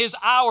possession is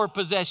our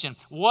possession.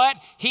 What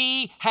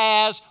He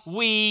has,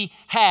 we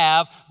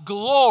have.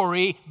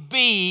 Glory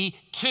be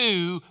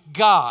to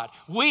God.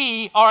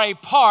 We are a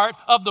part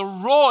of the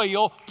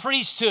royal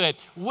priesthood.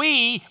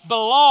 We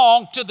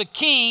belong to the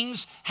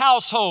King's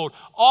household.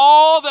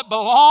 All that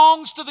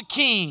belongs to the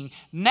King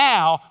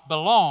now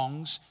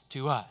belongs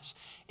to us.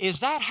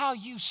 Is that how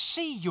you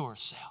see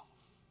yourself?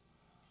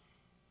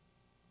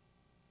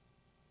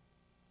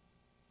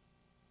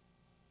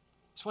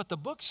 It's what the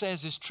book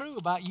says is true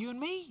about you and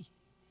me.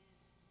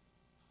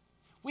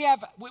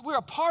 We're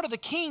a part of the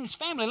King's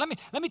family.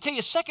 Let me tell you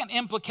a second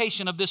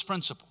implication of this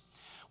principle.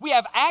 We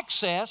have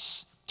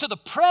access to the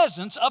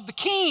presence of the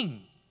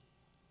King.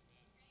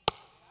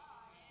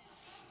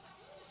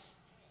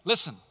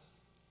 Listen,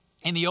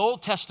 in the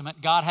Old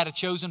Testament, God had a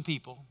chosen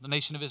people, the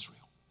nation of Israel.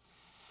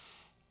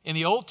 In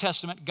the Old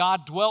Testament,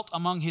 God dwelt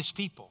among His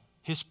people,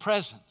 His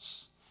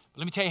presence. But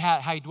let me tell you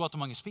how He dwelt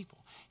among His people.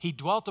 He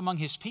dwelt among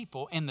His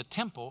people in the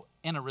temple,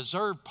 in a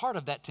reserved part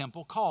of that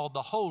temple called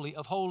the Holy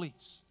of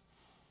Holies.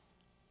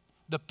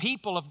 The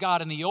people of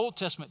God in the Old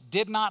Testament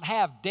did not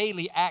have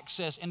daily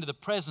access into the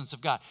presence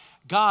of God.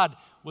 God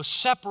was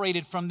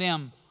separated from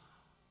them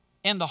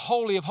in the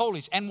Holy of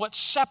Holies. And what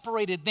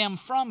separated them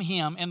from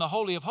Him in the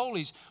Holy of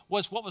Holies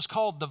was what was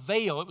called the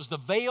veil. It was the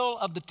veil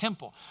of the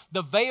temple.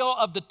 The veil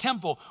of the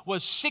temple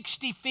was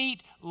 60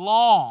 feet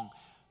long,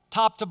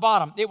 top to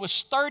bottom. It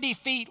was 30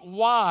 feet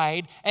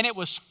wide, and it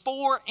was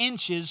 4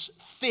 inches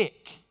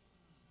thick.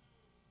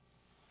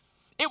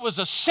 It was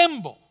a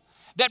symbol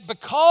that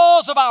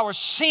because of our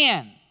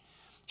sin,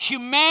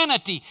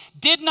 humanity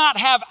did not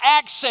have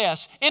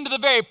access into the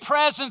very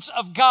presence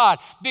of God.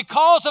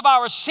 Because of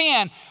our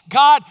sin,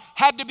 God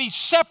had to be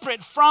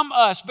separate from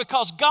us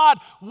because God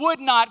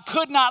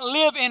could not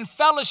live in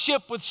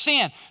fellowship with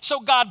sin.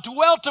 So God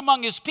dwelt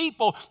among His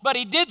people, but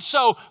He did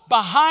so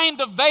behind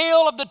the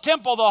veil of the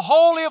temple, the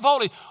Holy of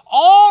Holies.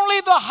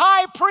 Only the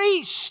high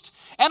priest,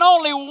 and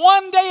only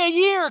one day a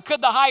year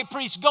could the high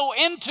priest go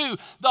into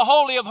the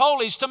Holy of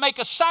Holies to make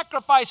a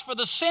sacrifice for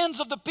the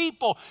sins of the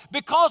people.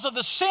 Because of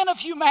the sin of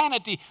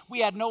humanity, we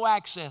had no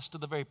access to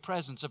the very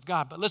presence of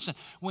God. But listen,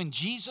 when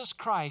Jesus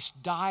Christ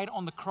died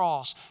on the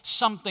cross,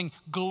 something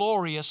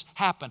glorious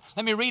happened.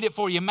 Let me read it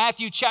for you.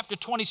 Matthew chapter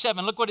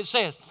 27, look what it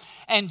says.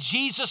 And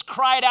Jesus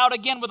cried out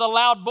again with a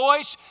loud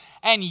voice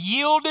and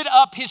yielded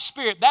up His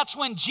spirit. That's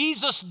when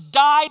Jesus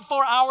died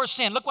for our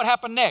sin. Look what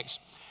happened next.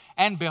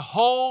 And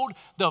behold,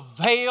 the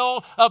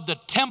veil of the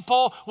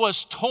temple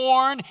was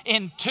torn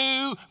in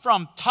two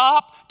from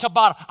top to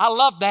bottom. I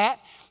love that.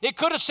 It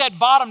could have said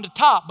bottom to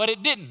top, but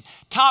it didn't.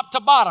 Top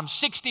to bottom,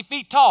 60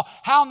 feet tall.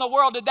 How in the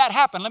world did that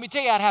happen? Let me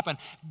tell you how it happened.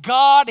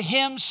 God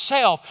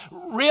Himself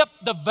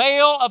ripped the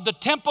veil of the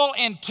temple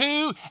in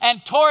two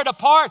and tore it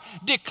apart,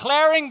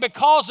 declaring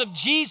because of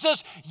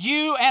Jesus,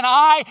 you and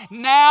I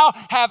now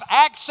have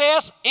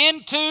access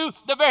into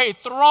the very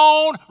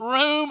throne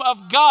room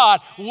of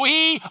God.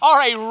 We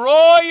are a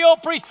royal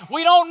priest.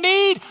 We don't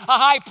need a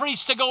high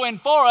priest to go in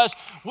for us.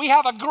 We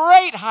have a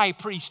great high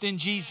priest in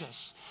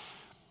Jesus,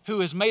 who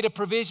has made a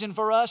provision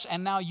for us,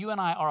 and now you and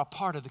I are a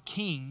part of the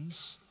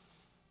King's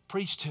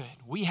priesthood.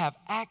 We have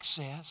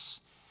access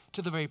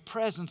to the very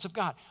presence of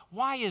God.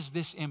 Why is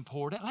this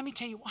important? Let me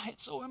tell you why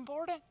it's so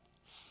important.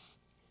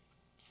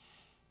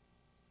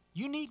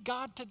 You need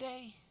God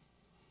today.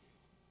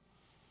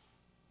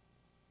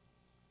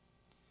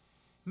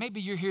 Maybe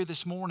you're here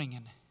this morning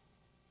and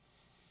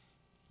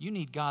you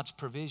need God's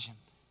provision.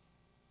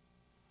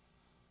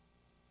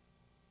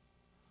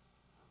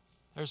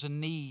 There's a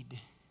need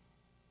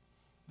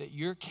that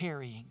you're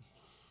carrying,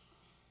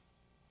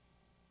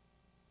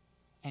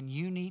 and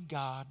you need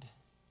God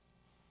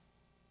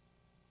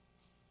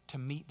to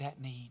meet that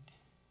need.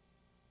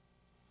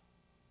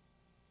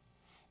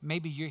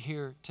 Maybe you're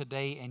here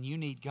today and you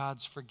need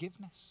God's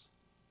forgiveness.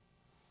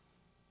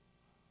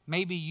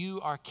 Maybe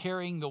you are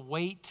carrying the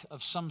weight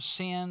of some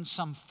sin,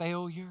 some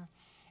failure,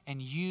 and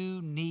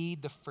you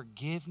need the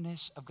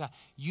forgiveness of God.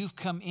 You've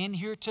come in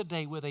here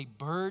today with a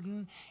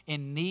burden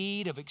in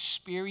need of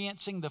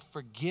experiencing the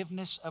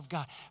forgiveness of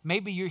God.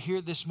 Maybe you're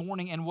here this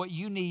morning and what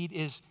you need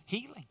is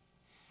healing.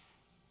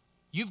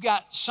 You've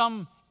got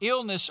some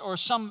illness or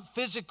some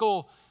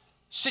physical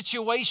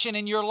situation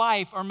in your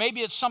life, or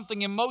maybe it's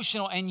something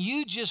emotional, and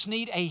you just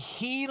need a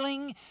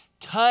healing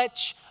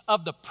touch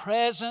of the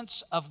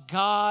presence of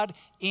God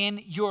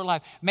in your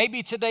life.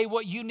 Maybe today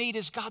what you need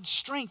is God's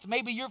strength.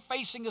 Maybe you're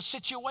facing a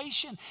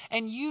situation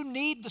and you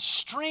need the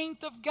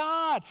strength of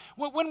God.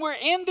 When we're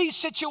in these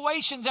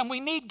situations and we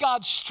need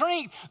God's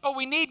strength, or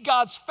we need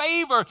God's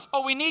favor,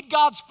 or we need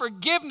God's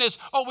forgiveness,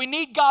 or we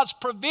need God's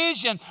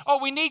provision,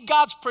 or we need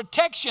God's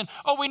protection,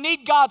 or we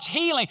need God's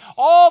healing,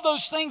 all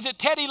those things that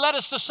Teddy led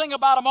us to sing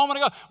about a moment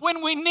ago,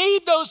 when we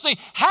need those things,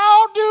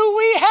 how do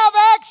we have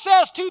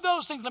access to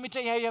those things? Let me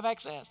tell you how you have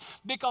access.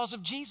 because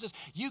of Jesus,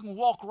 you can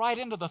walk right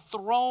into the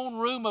throne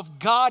room of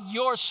God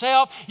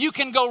yourself. You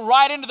can go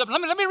right into the,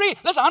 let me read.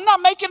 Listen, I'm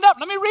not making it up.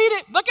 Let me read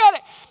it. Look at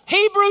it.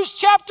 Hebrews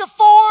chapter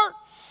 4.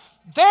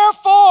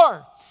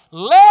 Therefore,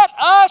 let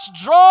us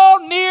draw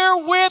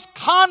near with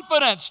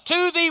confidence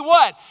to the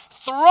what?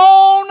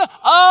 Throne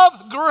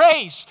of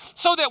grace,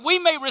 so that we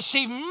may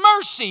receive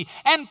mercy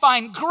and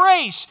find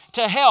grace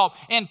to help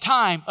in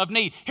time of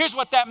need. Here's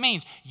what that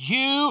means.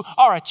 You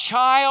are a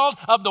child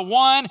of the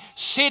one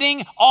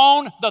sitting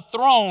on the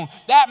throne.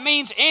 That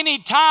means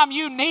anytime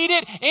you need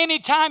it,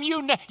 anytime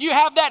you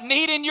have that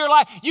need in your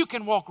life, you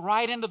can walk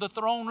right into the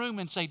throne room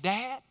and say,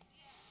 Dad,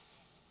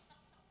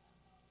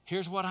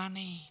 here's what I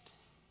need.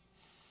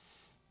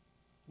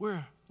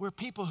 We're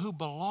people who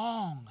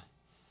belong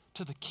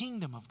to the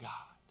kingdom of God.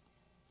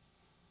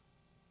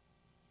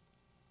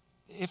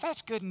 If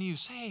that's good news,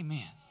 say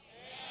amen.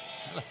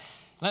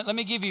 Let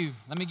me give you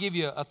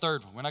a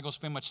third one. We're not going to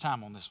spend much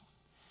time on this one.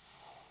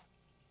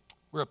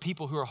 We're a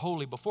people who are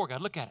holy before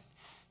God. Look at it.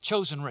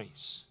 Chosen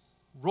race,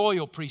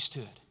 royal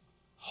priesthood,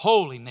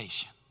 holy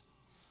nation.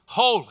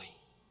 Holy.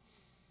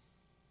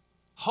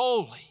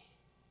 Holy.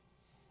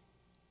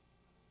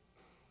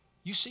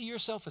 You see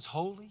yourself as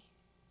holy?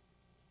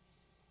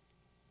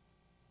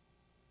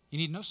 You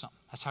need to know something.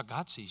 That's how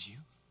God sees you.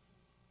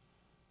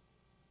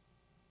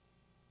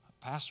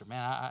 Pastor,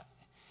 man,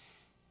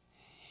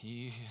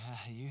 you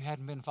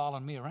hadn't been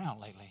following me around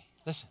lately.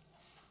 Listen.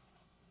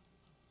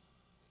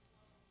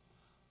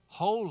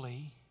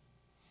 Holy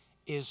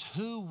is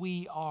who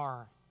we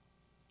are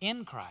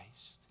in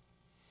Christ,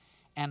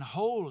 and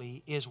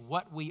holy is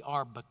what we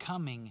are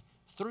becoming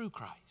through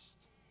Christ.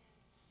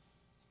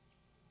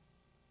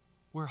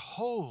 We're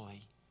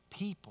holy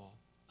people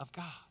of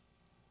God.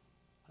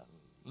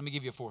 Let me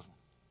give you a fourth one.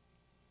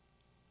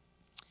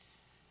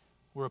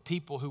 We're a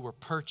people who were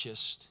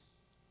purchased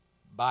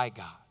by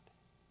God.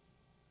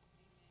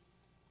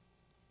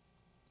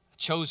 A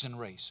chosen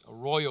race, a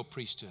royal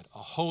priesthood, a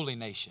holy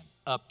nation,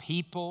 a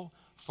people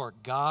for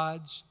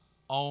God's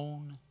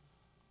own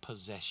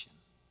possession.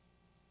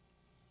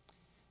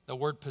 The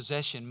word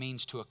possession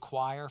means to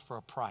acquire for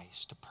a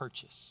price, to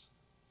purchase.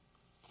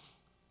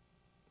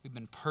 We've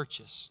been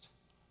purchased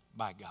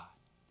by God.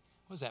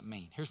 What does that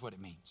mean? Here's what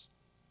it means.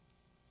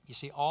 You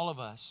see, all of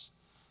us,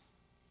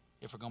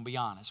 if we're going to be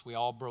honest, we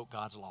all broke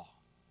God's law.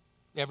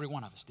 Every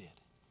one of us did.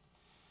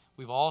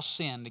 We've all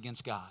sinned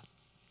against God.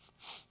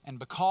 And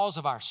because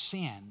of our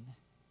sin,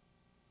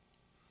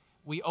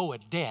 we owe a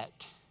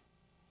debt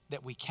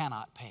that we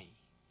cannot pay.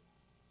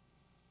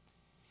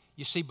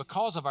 You see,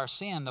 because of our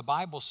sin, the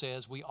Bible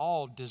says we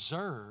all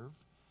deserve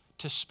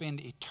to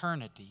spend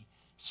eternity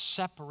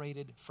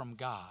separated from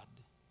God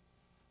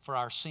for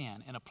our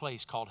sin in a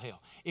place called hell.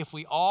 If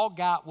we all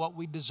got what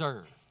we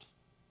deserved,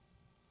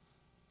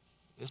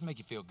 this make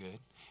you feel good.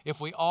 If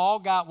we all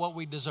got what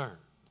we deserved,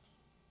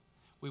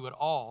 we would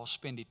all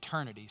spend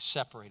eternity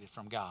separated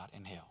from God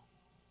in hell.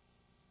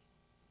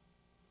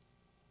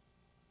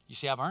 You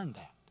see, I've earned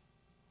that.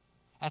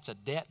 That's a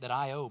debt that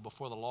I owe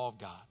before the law of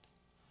God.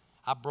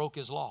 I broke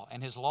His law,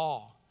 and His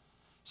law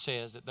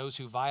says that those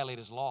who violate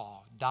His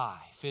law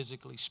die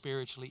physically,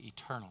 spiritually,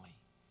 eternally.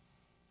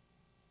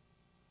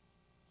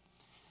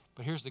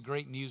 But here's the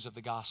great news of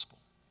the gospel.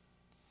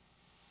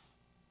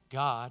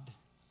 God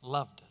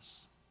loved us.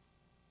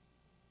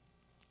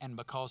 And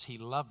because He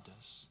loved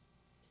us,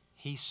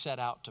 He set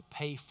out to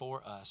pay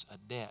for us a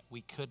debt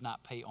we could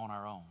not pay on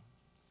our own.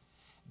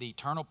 The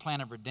eternal plan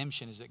of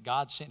redemption is that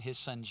God sent His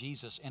Son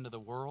Jesus into the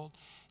world.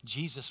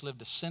 Jesus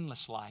lived a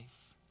sinless life.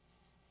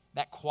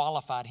 That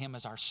qualified Him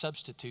as our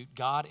substitute,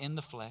 God in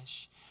the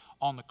flesh.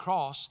 On the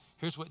cross,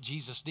 here's what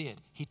Jesus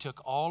did. He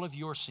took all of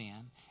your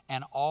sin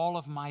and all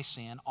of my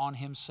sin on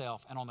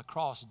Himself. And on the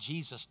cross,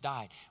 Jesus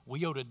died.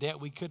 We owed a debt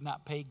we could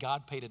not pay.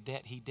 God paid a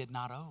debt He did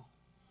not owe.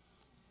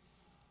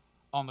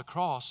 On the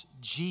cross,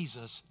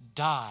 Jesus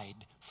died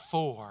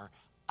for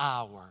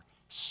our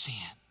sin.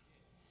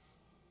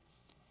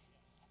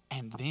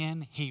 And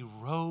then He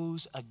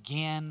rose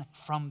again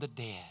from the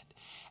dead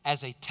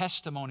as a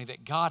testimony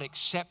that God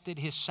accepted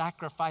His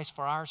sacrifice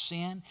for our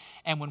sin.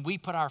 And when we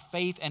put our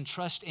faith and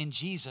trust in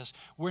Jesus,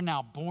 we're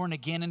now born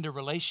again into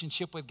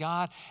relationship with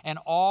God. And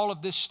all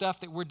of this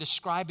stuff that we're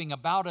describing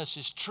about us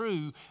is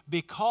true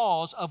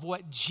because of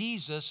what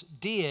Jesus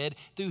did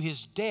through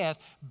His death,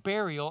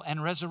 burial,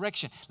 and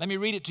resurrection. Let me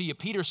read it to you.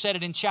 Peter said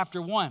it in chapter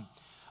 1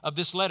 of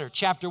this letter.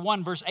 Chapter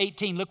 1, verse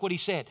 18. Look what he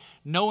said.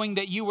 Knowing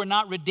that you were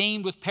not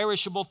redeemed with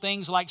perishable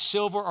things like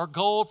silver or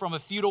gold from a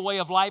futile way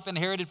of life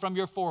inherited from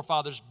your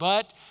forefathers,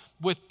 but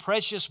with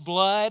precious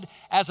blood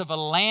as of a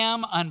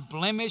lamb,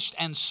 unblemished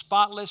and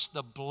spotless,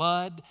 the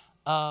blood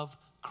of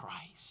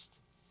Christ.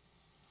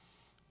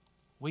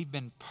 We've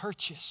been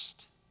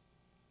purchased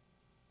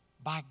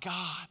by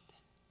God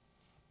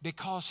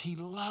because He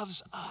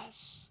loves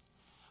us.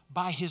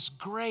 By His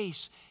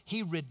grace,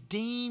 He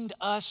redeemed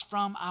us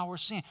from our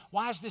sin.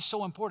 Why is this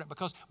so important?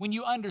 Because when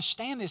you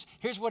understand this,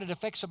 here's what it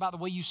affects about the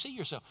way you see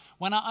yourself.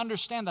 When I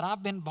understand that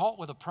I've been bought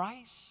with a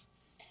price,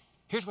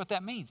 here's what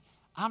that means.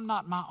 I'm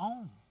not my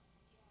own.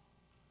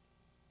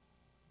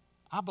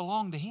 I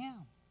belong to Him.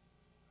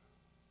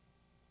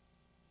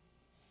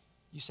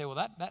 You say, well,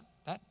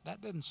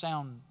 that doesn't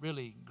sound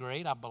really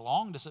great. I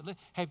belong to.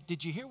 Hey,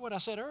 did you hear what I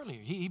said earlier?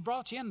 He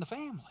brought you in the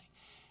family.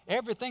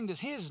 Everything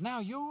that's His is now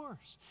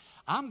yours.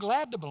 I'm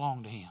glad to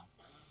belong to Him.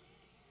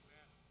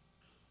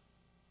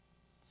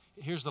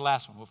 Here's the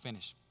last one. We'll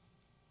finish.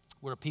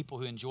 We're a people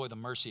who enjoy the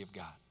mercy of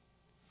God.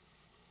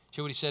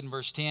 See what He said in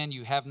verse 10?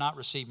 You have not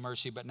received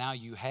mercy, but now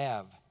you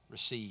have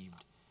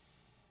received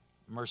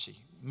mercy.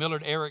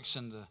 Millard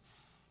Erickson, the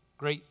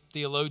great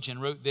theologian,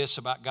 wrote this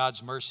about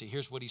God's mercy.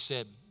 Here's what he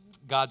said.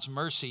 God's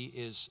mercy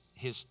is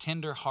His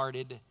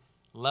tender-hearted,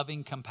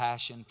 loving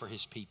compassion for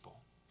His people.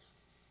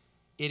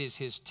 It is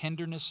His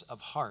tenderness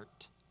of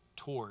heart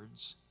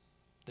towards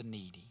the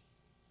needy.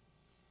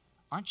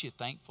 Aren't you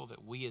thankful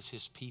that we as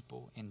His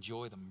people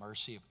enjoy the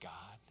mercy of God?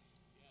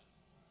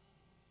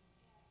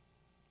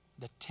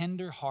 The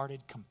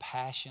tender-hearted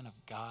compassion of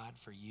God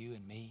for you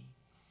and me.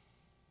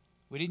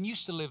 We didn't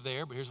used to live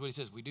there, but here's what He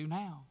says, we do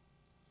now.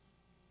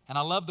 And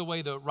I love the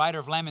way the writer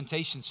of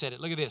Lamentations said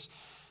it. Look at this.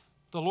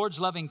 The Lord's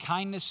loving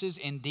kindnesses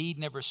indeed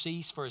never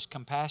cease, for His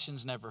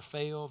compassions never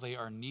fail. They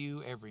are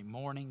new every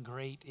morning.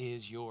 Great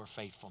is your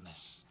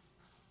faithfulness.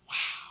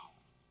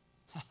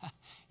 Wow.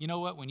 You know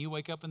what? When you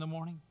wake up in the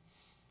morning,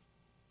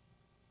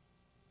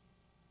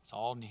 it's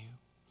all new.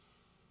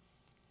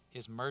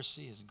 His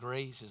mercy, His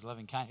grace, His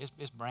loving kindness.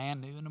 It's brand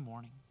new in the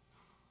morning.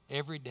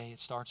 Every day it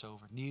starts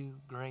over. New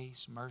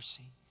grace,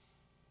 mercy,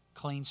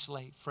 clean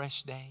slate,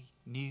 fresh day,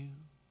 new.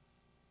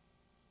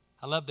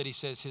 I love that He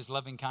says His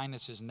loving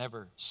kindnesses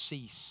never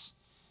cease.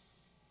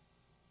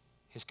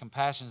 His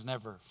compassions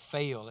never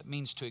fail. It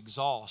means to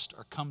exhaust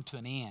or come to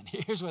an end.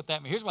 Here's what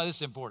that means. Here's why this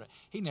is important.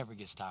 He never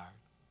gets tired.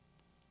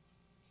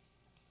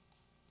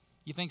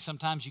 You think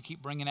sometimes you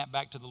keep bringing that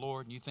back to the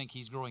Lord and you think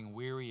He's growing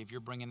weary if you're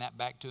bringing that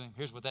back to Him?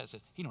 Here's what that says.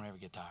 He don't ever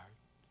get tired.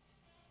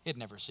 It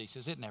never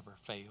ceases. It never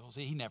fails.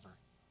 He never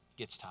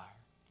gets tired.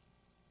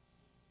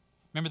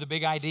 Remember the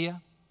big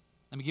idea?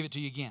 Let me give it to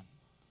you again.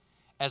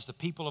 As the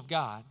people of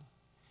God,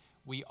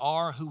 we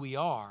are who we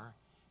are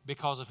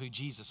because of who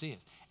Jesus is.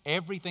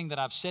 Everything that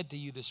I've said to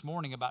you this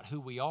morning about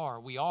who we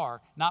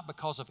are not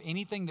because of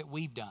anything that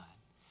we've done,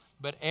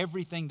 but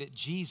everything that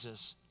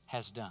Jesus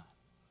has done.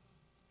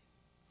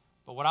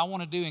 But what I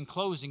want to do in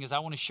closing is I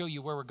want to show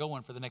you where we're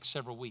going for the next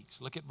several weeks.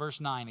 Look at verse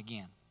 9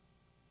 again.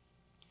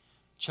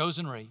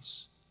 Chosen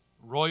race,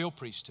 royal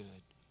priesthood,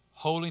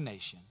 holy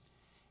nation,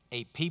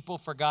 a people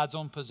for God's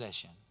own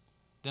possession.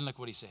 Then look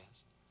what he says.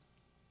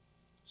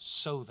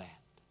 So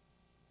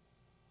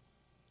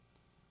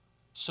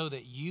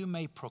that you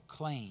may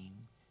proclaim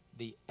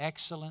the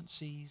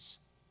excellencies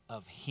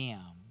of Him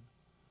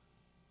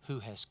who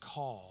has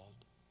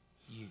called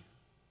you.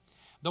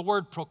 The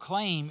word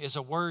proclaim is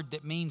a word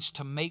that means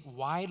to make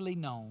widely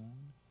known,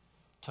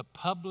 to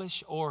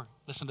publish, or,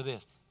 listen to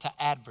this, to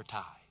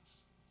advertise.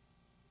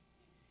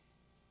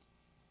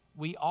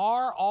 We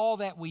are all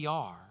that we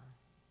are.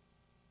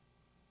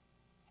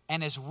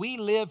 And as we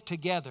live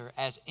together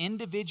as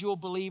individual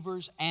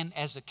believers and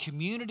as a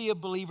community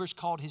of believers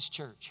called His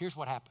church, here's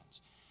what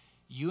happens.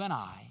 You and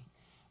I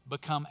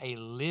become a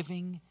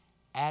living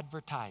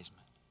advertisement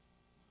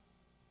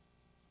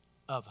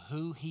of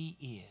who He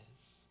is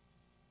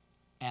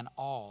and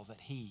all that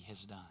He has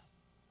done.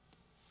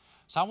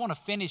 So I want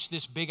to finish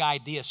this big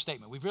idea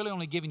statement. We've really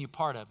only given you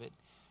part of it.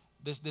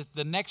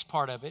 The next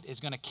part of it is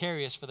going to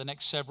carry us for the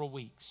next several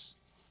weeks.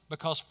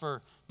 Because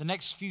for the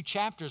next few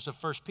chapters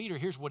of 1 Peter,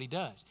 here's what he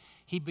does.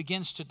 He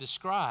begins to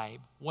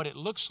describe what it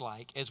looks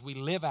like as we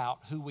live out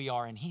who we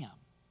are in Him.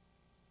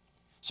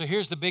 So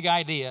here's the big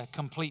idea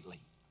completely.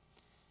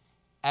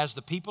 As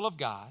the people of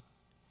God,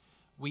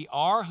 we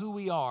are who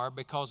we are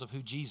because of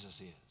who Jesus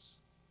is.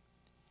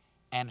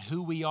 And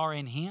who we are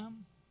in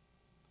Him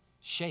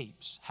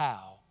shapes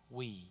how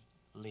we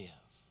live.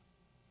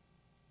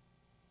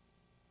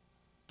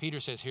 Peter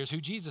says, here's who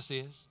Jesus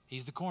is.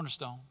 He's the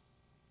cornerstone.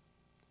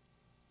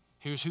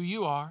 Here's who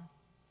you are.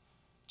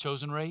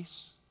 Chosen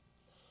race,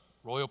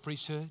 royal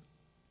priesthood,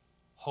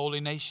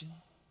 holy nation,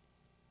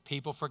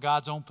 people for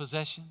God's own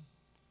possession,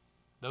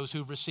 those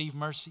who've received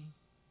mercy.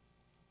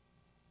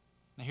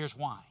 Now here's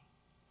why.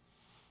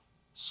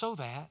 So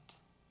that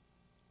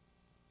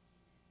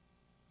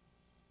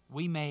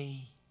we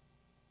may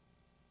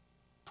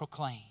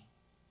proclaim,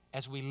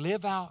 as we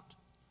live out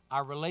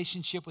our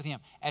relationship with Him,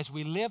 as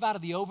we live out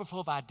of the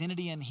overflow of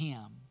identity in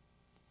Him,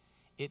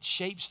 it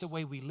shapes the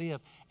way we live,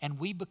 and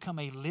we become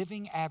a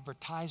living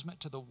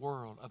advertisement to the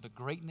world of the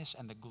greatness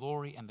and the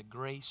glory and the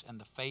grace and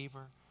the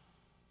favor,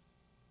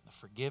 the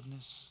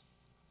forgiveness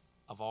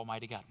of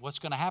Almighty God. What's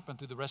going to happen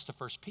through the rest of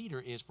 1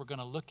 Peter is we're going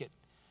to look at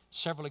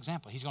several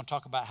examples. He's going to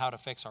talk about how it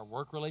affects our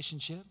work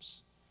relationships,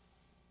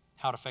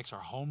 how it affects our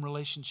home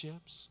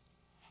relationships,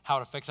 how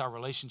it affects our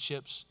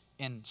relationships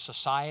in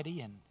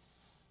society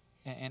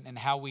and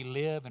how we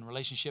live in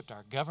relationship to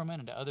our government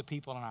and to other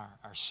people in our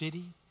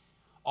city.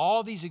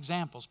 All these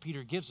examples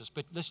Peter gives us.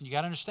 But listen, you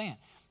got to understand,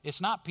 it's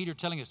not Peter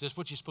telling us this is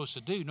what you're supposed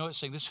to do. No, it's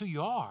saying this is who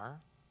you are.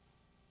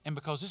 And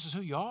because this is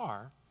who you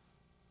are,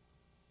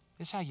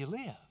 this is how you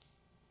live.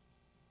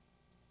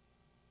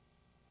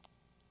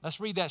 Let's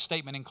read that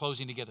statement in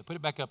closing together. Put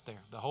it back up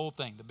there, the whole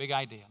thing, the big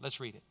idea. Let's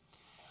read it.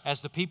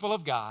 As the people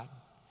of God,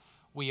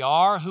 we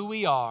are who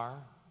we are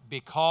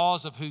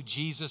because of who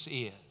Jesus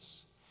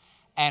is.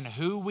 And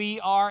who we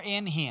are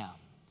in Him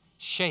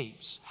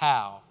shapes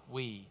how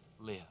we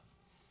live.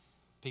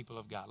 People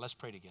of God, let's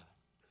pray together.